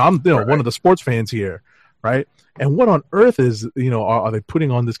referencing? I'm right. One of the sports fans here, right? And what on earth is are they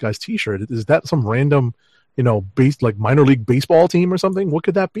putting on this guy's T-shirt? Is that some random like minor league baseball team or something? What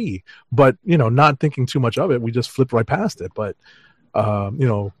could that be? But not thinking too much of it, we just flipped right past it. But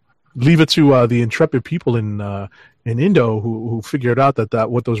leave it to the intrepid people in Indo who figured out that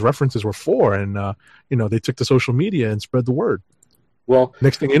what those references were for, and they took to social media and spread the word. Well,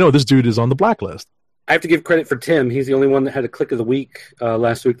 next thing you know, this dude is on the blacklist. I have to give credit for Tim. He's the only one that had a click of the week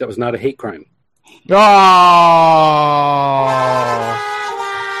last week that was not a hate crime. Oh!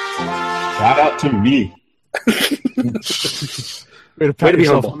 Shout out to me. Way to pat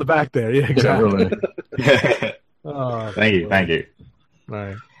yourself on the back there. Yeah, exactly. Yeah, really. Thank you. All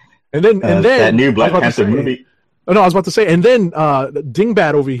right. And then that new Black Panther movie. Oh, no, I was about to say, and then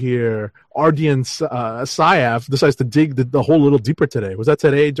Dingbat over here, Ardian Syaf, decides to dig the hole a little deeper today. Was that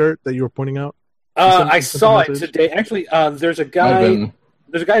today, Dirt, that you were pointing out? I saw it today. Actually, there's a guy on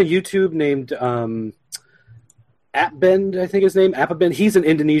YouTube named Appbend, I think his name, Appabend. He's an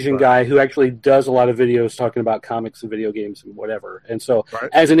Indonesian guy who actually does a lot of videos talking about comics and video games and whatever. And so,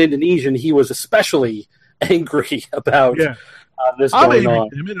 as an Indonesian, he was especially angry about this going on.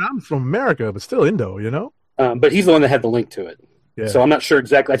 I'm from America, but still Indo, But he's the one that had the link to it. Yeah. So I'm not sure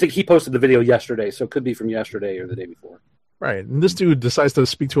exactly. I think he posted the video yesterday, so it could be from yesterday or the day before. Right. And this dude decides to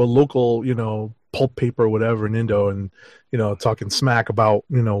speak to a local, pulp paper or whatever in Indo, and talking smack about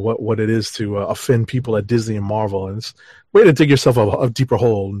what it is to offend people at Disney and Marvel, and it's a way to dig yourself a deeper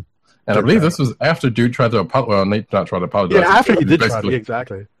hole. And I believe this was after dude tried to apologize. Well, Nate not tried to apologize. Yeah, after he did try to,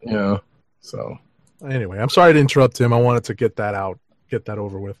 exactly. Yeah. So anyway, I'm sorry to interrupt him. I wanted to get that out, get that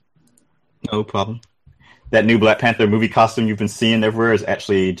over with. No problem. That new Black Panther movie costume you've been seeing everywhere is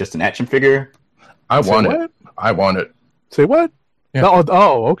actually just an action figure. I want it. Say what? Yeah.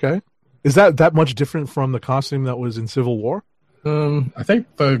 Oh, okay. Is that much different from the costume that was in Civil War? I think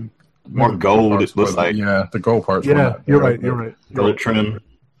the more gold. It looks like the gold parts. Yeah, you're right. Gold trim.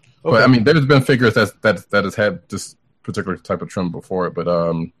 Okay. But I mean, there's been figures that has had this particular type of trim before it,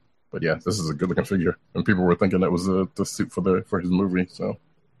 but yeah, this is a good looking figure, and people were thinking that was the suit for his movie. So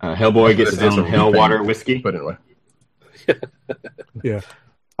Hellboy gets his own Hellwater whiskey. But anyway, yeah,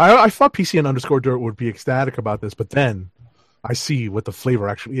 I thought PCN_Dirt would be ecstatic about this, but then I see what the flavor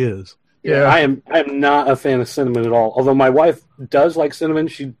actually is. Yeah, I am not a fan of cinnamon at all. Although my wife does like cinnamon,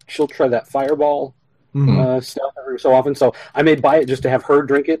 she'll try that Fireball stuff every so often. So I may buy it just to have her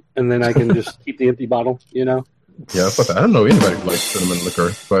drink it, and then I can just keep the empty bottle. Yeah, but I don't know anybody who likes cinnamon liquor,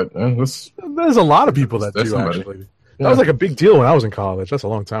 but there's a lot of people that do actually. That was like a big deal when I was in college. That's a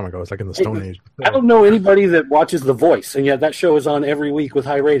long time ago. It's like in the Stone Age. I don't know anybody that watches The Voice, and yet that show is on every week with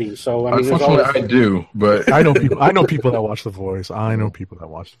high ratings. So I mean, unfortunately, I do, but I know people. I know people that watch The Voice.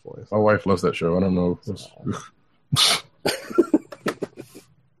 My wife loves that show. I don't know.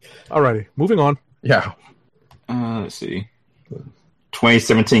 Alrighty, moving on. Yeah. Let's see.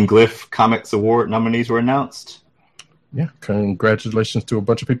 2017 Glyph Comics Award nominees were announced. Yeah, congratulations to a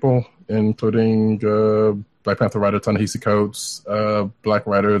bunch of people, including Black Panther writer Ta-Nehisi Coates, Black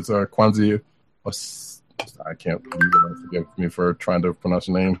writers Kwanzi. I can't forgive me for trying to pronounce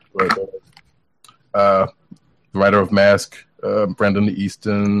your name, but the writer of Mask, Brandon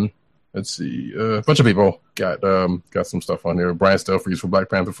Easton. Let's see, a bunch of people got some stuff on here. Brian Stelfreeze for Black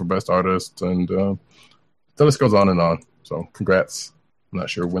Panther for Best Artist, and the list goes on and on. So, congrats. I'm not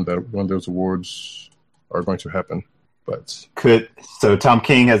sure when those awards are going to happen, but so Tom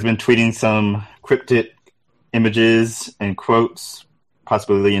King has been tweeting some cryptic images and quotes,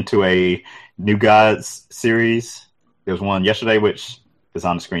 possibly into a New Gods series. There was one yesterday, which is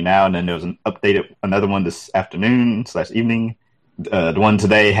on the screen now, and then there was another one this afternoon/evening. The one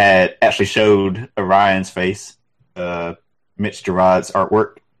today had actually showed Orion's face, Mitch Gerard's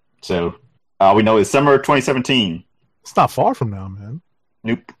artwork. So all we know is summer 2017. It's not far from now, man.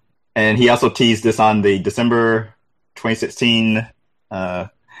 Nope. And he also teased this on the December 2016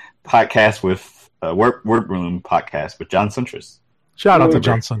 podcast with Word Room podcast with John Suntress. Shout out to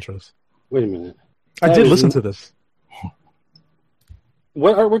John Suntress. Wait a minute. I did listen to this.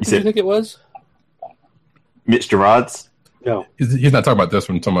 What artwork did you think it was? Mitch Gerard's. No. He's not talking about this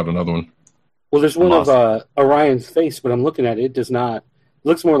one, he's talking about another one. Well, there's one of Orion's face, but I'm looking at it. It does not. It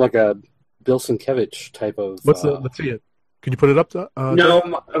looks more like a Bill Sienkiewicz type of. Let's see it. Can you put it up?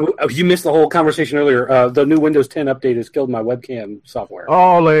 No, you missed the whole conversation earlier. The new Windows 10 update has killed my webcam software.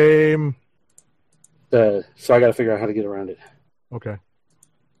 Oh, lame. So I got to figure out how to get around it. Okay.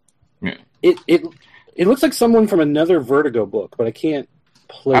 Yeah. It looks like someone from another Vertigo book, but I can't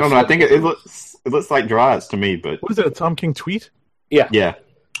place. I don't know. I think it looks like Gerard's to me, but what is it? A Tom King tweet? Yeah. Yeah.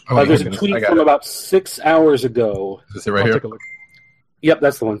 There's a tweet from about 6 hours ago. Is it right here? Take a look. Yep,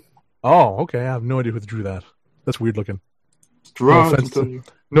 that's the one. Oh, okay. I have no idea who drew that. That's weird looking. No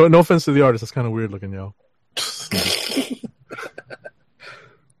offense to the artist. That's kind of weird looking, yo.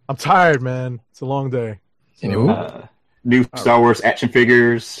 I'm tired, man. It's a long day. New Star Wars action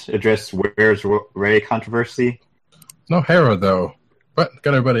figures address Where's Rey controversy. No Hera, though. But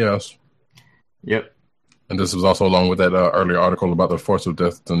got everybody else. Yep. And this was also along with that earlier article about the Force of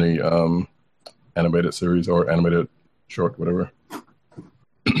Destiny animated series or animated short, whatever.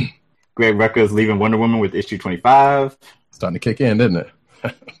 Greg Rucka is leaving Wonder Woman with issue 25. Starting to kick in, isn't it?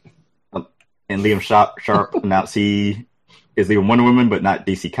 And Liam Sharp announced he is leaving Wonder Woman, but not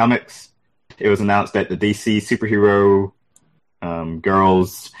DC Comics. It was announced that the DC superhero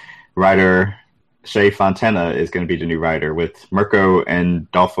girls writer Shay Fontana is going to be the new writer, with Mirko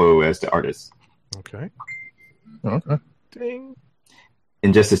and Dolfo as the artists. Okay. Ding.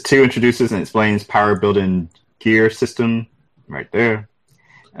 Injustice 2 introduces and explains power building gear system right there.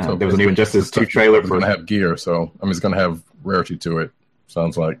 So there was a new Injustice 2 trailer. It's going to have gear, so it's going to have rarity to it.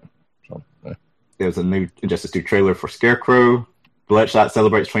 Sounds like. So, yeah. There's a new Injustice 2 trailer for Scarecrow. Bloodshot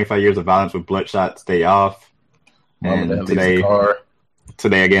celebrates 25 years of violence with Bloodshot's Day Off. And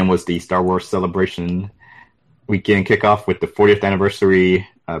today again was the Star Wars Celebration weekend kickoff with the 40th anniversary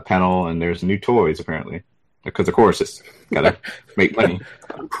panel, and there's new toys apparently. Because of course it's gotta make money.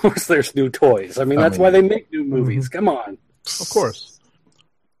 Of course, there's new toys. I mean, that's why they make new movies. Come on. Of course.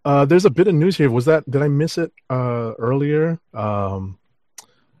 There's a bit of news here. Did I miss it earlier?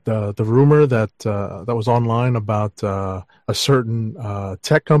 The rumor that was online about a certain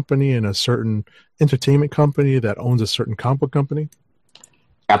tech company and a certain entertainment company that owns a certain comic book company.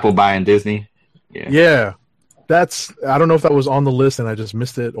 Apple buying Disney. Yeah. I don't know if that was on the list and I just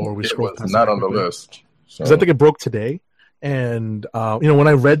missed it, or we scrolled past it. Not on the list. Because I think it broke today, and when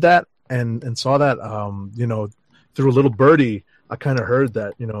I read that and saw that, through a little birdie, I kind of heard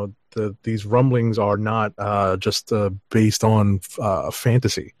that these rumblings are not just based on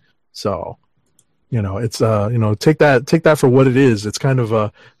fantasy. So, it's take that for what it is. It's kind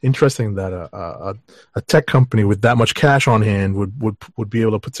of interesting that a tech company with that much cash on hand would be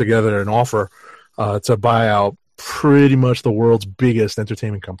able to put together an offer to buy out pretty much the world's biggest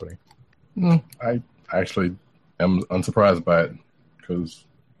entertainment company. I actually am unsurprised by it because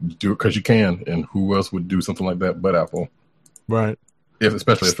you can, and who else would do something like that but Apple? Right.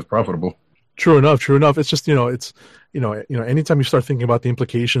 Especially if it's profitable. True enough. It's just anytime you start thinking about the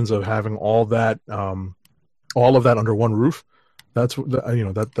implications of having all of that under one roof, that's what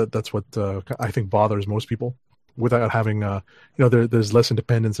I think bothers most people. Without having there's less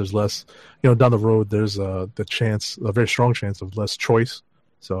independence, there's less down the road, there's a very strong chance of less choice.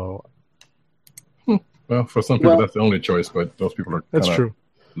 So well, for some people that's the only choice, but those people are that's true.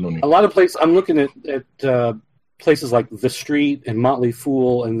 Loony. A lot of places I'm looking at places like The Street and Motley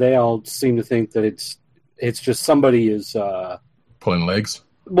Fool, and they all seem to think that it's just somebody is pulling legs.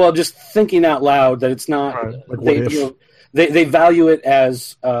 Well, just thinking out loud that it's not. Right. They value it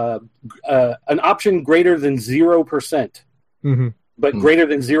as an option greater than 0%, but greater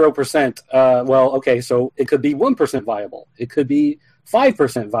than 0%. Well, okay, so it could be 1% viable. It could be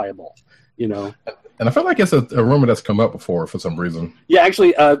 5% viable. And I feel like it's a rumor that's come up before for some reason. Yeah,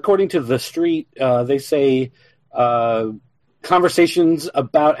 actually, according to The Street, they say conversations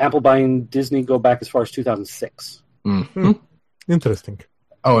about Apple buying Disney go back as far as 2006. Mm-hmm. Interesting.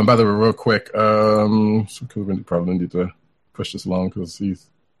 Oh, and by the way, real quick, so we probably need to push this along because he's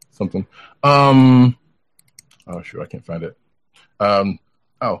something. Oh, shoot, I can't find it.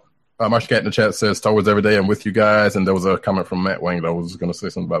 Marsh Cat in the chat says Star Wars every day. I'm with you guys, and there was a comment from Matt Wang that I was going to say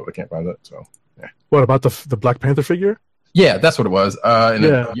something about, but I can't find that. So, yeah. What about the Black Panther figure? Yeah, that's what it was.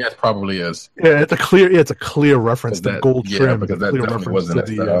 It probably is. Yeah, it's a clear reference to gold trim. Yeah, because that definitely wasn't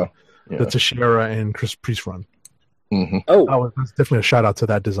the Teixeira and Chris Priest run. Mm-hmm. Oh, that's definitely a shout out to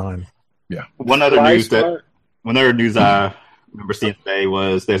that design. Yeah. One other news I remember seeing today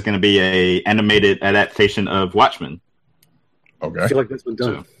was there's going to be a animated adaptation of Watchmen. Okay. I feel like that's been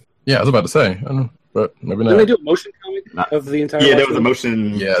done. Yeah, I was about to say, but maybe not. Did they do a motion comic of the entire? Yeah, Watchmen? there was a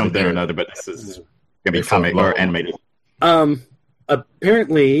motion something or another, but this is going to be comic or animated.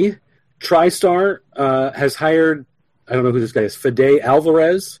 Apparently, TriStar has hired, I don't know who this guy is, Fede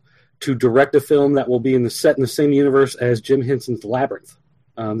Alvarez, to direct a film that will be in the same universe as Jim Henson's Labyrinth.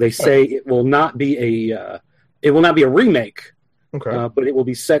 They say it will not be a remake, but it will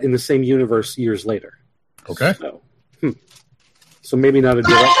be set in the same universe years later. Okay. So maybe not a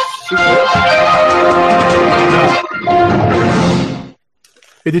direct sequel.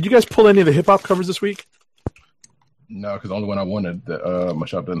 Hey, did you guys pull any of the hip hop covers this week? No, because the only one I wanted that my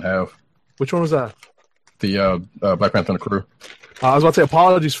shop didn't have. Which one was that? The Black Panther and the Crew. I was about to say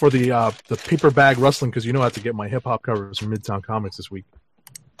apologies for the paper bag rustling because I have to get my hip hop covers from Midtown Comics this week.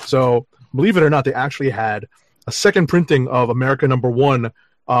 So believe it or not, they actually had a second printing of America #1,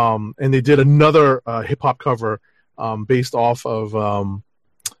 and they did another hip hop cover based off of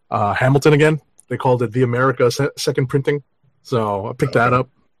Hamilton again. They called it the America second printing. So I picked that up.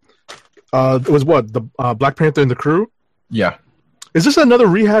 It was what? The Black Panther and the Crew? Yeah. Is this another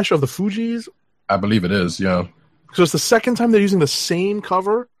rehash of the Fugees? I believe it is, yeah. So it's the second time they're using the same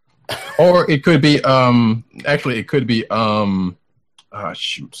cover? Or it could be, actually, it could be, whatever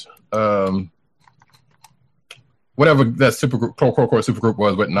that supergroup, core supergroup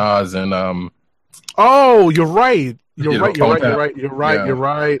was with Nas and, oh, you're right. You're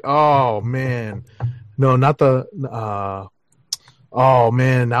right. Oh, man. No, not the, oh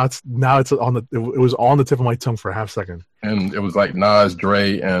man! Now it's on the. It was on the tip of my tongue for a half second. And it was like Nas,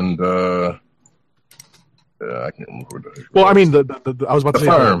 Dre, and I can't remember. Well, I mean, I was about to say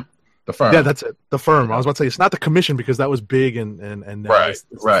Firm. The Firm. Yeah, that's it. The Firm. I was about to say it's not the Commission because that was big and right. It's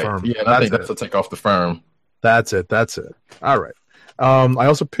the Firm. Yeah, and I think that's a take off the Firm. That's it. All right. I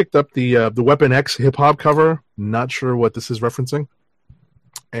also picked up the Weapon X hip hop cover. Not sure what this is referencing.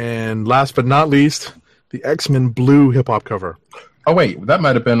 And last but not least, the X-Men blue hip hop cover. Oh wait, that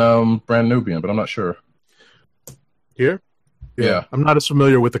might have been Brand Nubian, but I'm not sure. Here? Yeah. I'm not as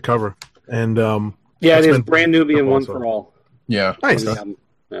familiar with the cover. And Yeah, it is X-Men brand newbie and one also. for all. Yeah. Nice.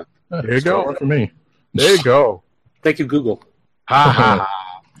 Yeah. There you go. For me. There you go. Thank you, Google. Ha ha.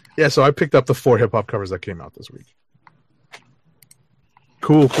 Yeah, so I picked up the 4 hip hop covers that came out this week.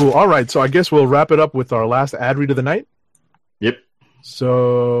 Cool. All right, so I guess we'll wrap it up with our last ad read of the night. Yep.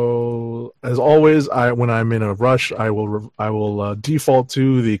 So, as always, when I'm in a rush, I will default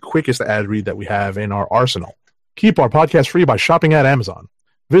to the quickest ad read that we have in our arsenal. Keep our podcast free by shopping at Amazon.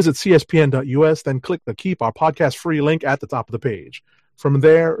 Visit cspn.us, then click the Keep Our Podcast Free link at the top of the page. From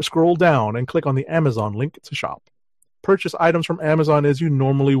there, scroll down and click on the Amazon link to shop. Purchase items from Amazon as you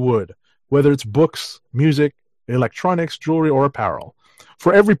normally would, whether it's books, music, electronics, jewelry, or apparel.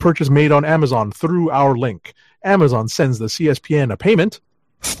 For every purchase made on Amazon through our link, Amazon sends the CSPN a payment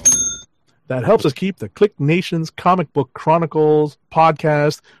that helps us keep the Click Nation's Comic Book Chronicles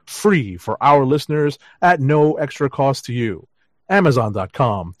podcast free for our listeners at no extra cost to you.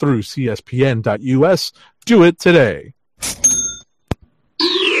 Amazon.com through CSPN.us. Do it today.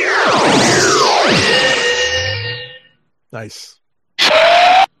 Nice.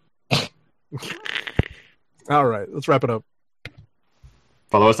 All right, let's wrap it up.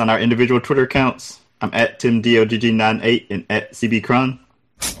 Follow us on our individual Twitter accounts. I'm at TimDOGG98 and at CBCron.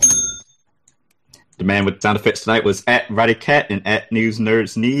 The man with sound effects tonight was at RowdyCat and at News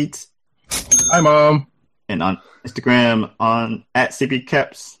Nerds Needs. Hi, Mom. And on Instagram on at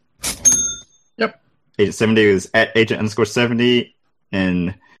CBCaps. Yep. Agent 70 is at Agent_70.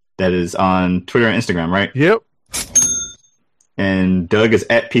 And that is on Twitter and Instagram, right? Yep. And Doug is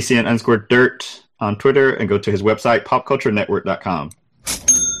at PCN_Dirt on Twitter. And go to his website, popculturenetwork.com.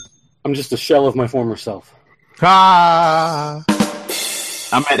 I'm just a shell of my former self. Ah.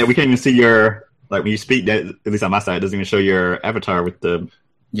 I'm mad that we can't even see your, like, when you speak, that, at least on my side, it doesn't even show your avatar with the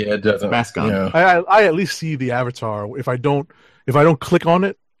it doesn't. mask on. Yeah. I at least see the avatar. If I don't click on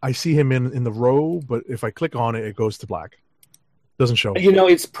it, I see him in the row, but if I click on it, it goes to black. Doesn't show. You know,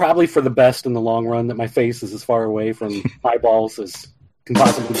 it's probably for the best in the long run that my face is as far away from eyeballs as can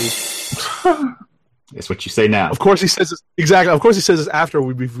possibly be. It's what you say now. Of course he says this, exactly. Of course he says this after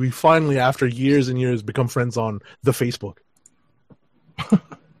we finally, after years and years, become friends on the Facebook.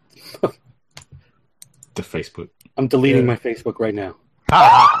 The Facebook. I'm deleting my Facebook right now.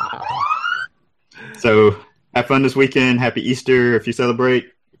 So have fun this weekend. Happy Easter if you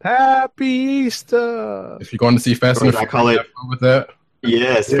celebrate. Happy Easter. If you're going to see Fast and Or I call it- have fun with that.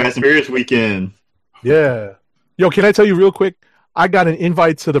 Yes, Fast and Furious weekend. Yeah. Yo, can I tell you real quick? I got an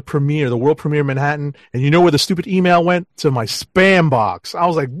invite to the premiere, the world premiere in Manhattan, and you know where the stupid email went? To my spam box. I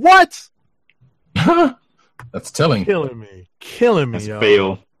was like, what? That's telling. Killing me, That's yo.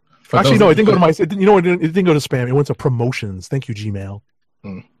 fail. For Actually, those no, of it didn't you go to my. It didn't go to spam. It went to promotions. Thank you, Gmail. for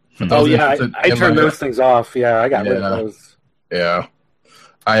those Oh, of you yeah, that- I turned those things off. Yeah, I got rid of Yeah. those. Yeah.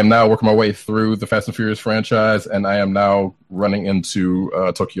 I am now working my way through the Fast and Furious franchise, and I am now running into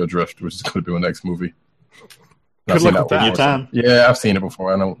Tokyo Drift, which is going to be my next movie. Good I've luck seen with that that. Your time. Yeah, I've seen it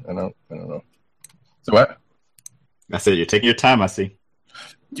before. I don't know. So what? I said you're taking your time, I see.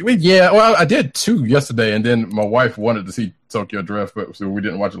 Yeah, well, I did 2 yesterday, and then my wife wanted to see Tokyo Drift, but so we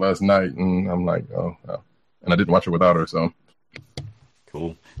didn't watch it last night, and I'm like, oh, well. And I didn't watch it without her, so.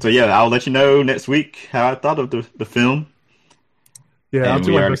 Cool. So yeah, I'll let you know next week how I thought of the film. Yeah, And I'll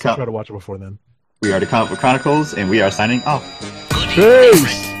do we my are best the to try to watch it before then. We are the Comic Book Chronicles, and we are signing off.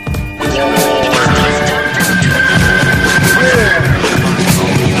 Peace. Would you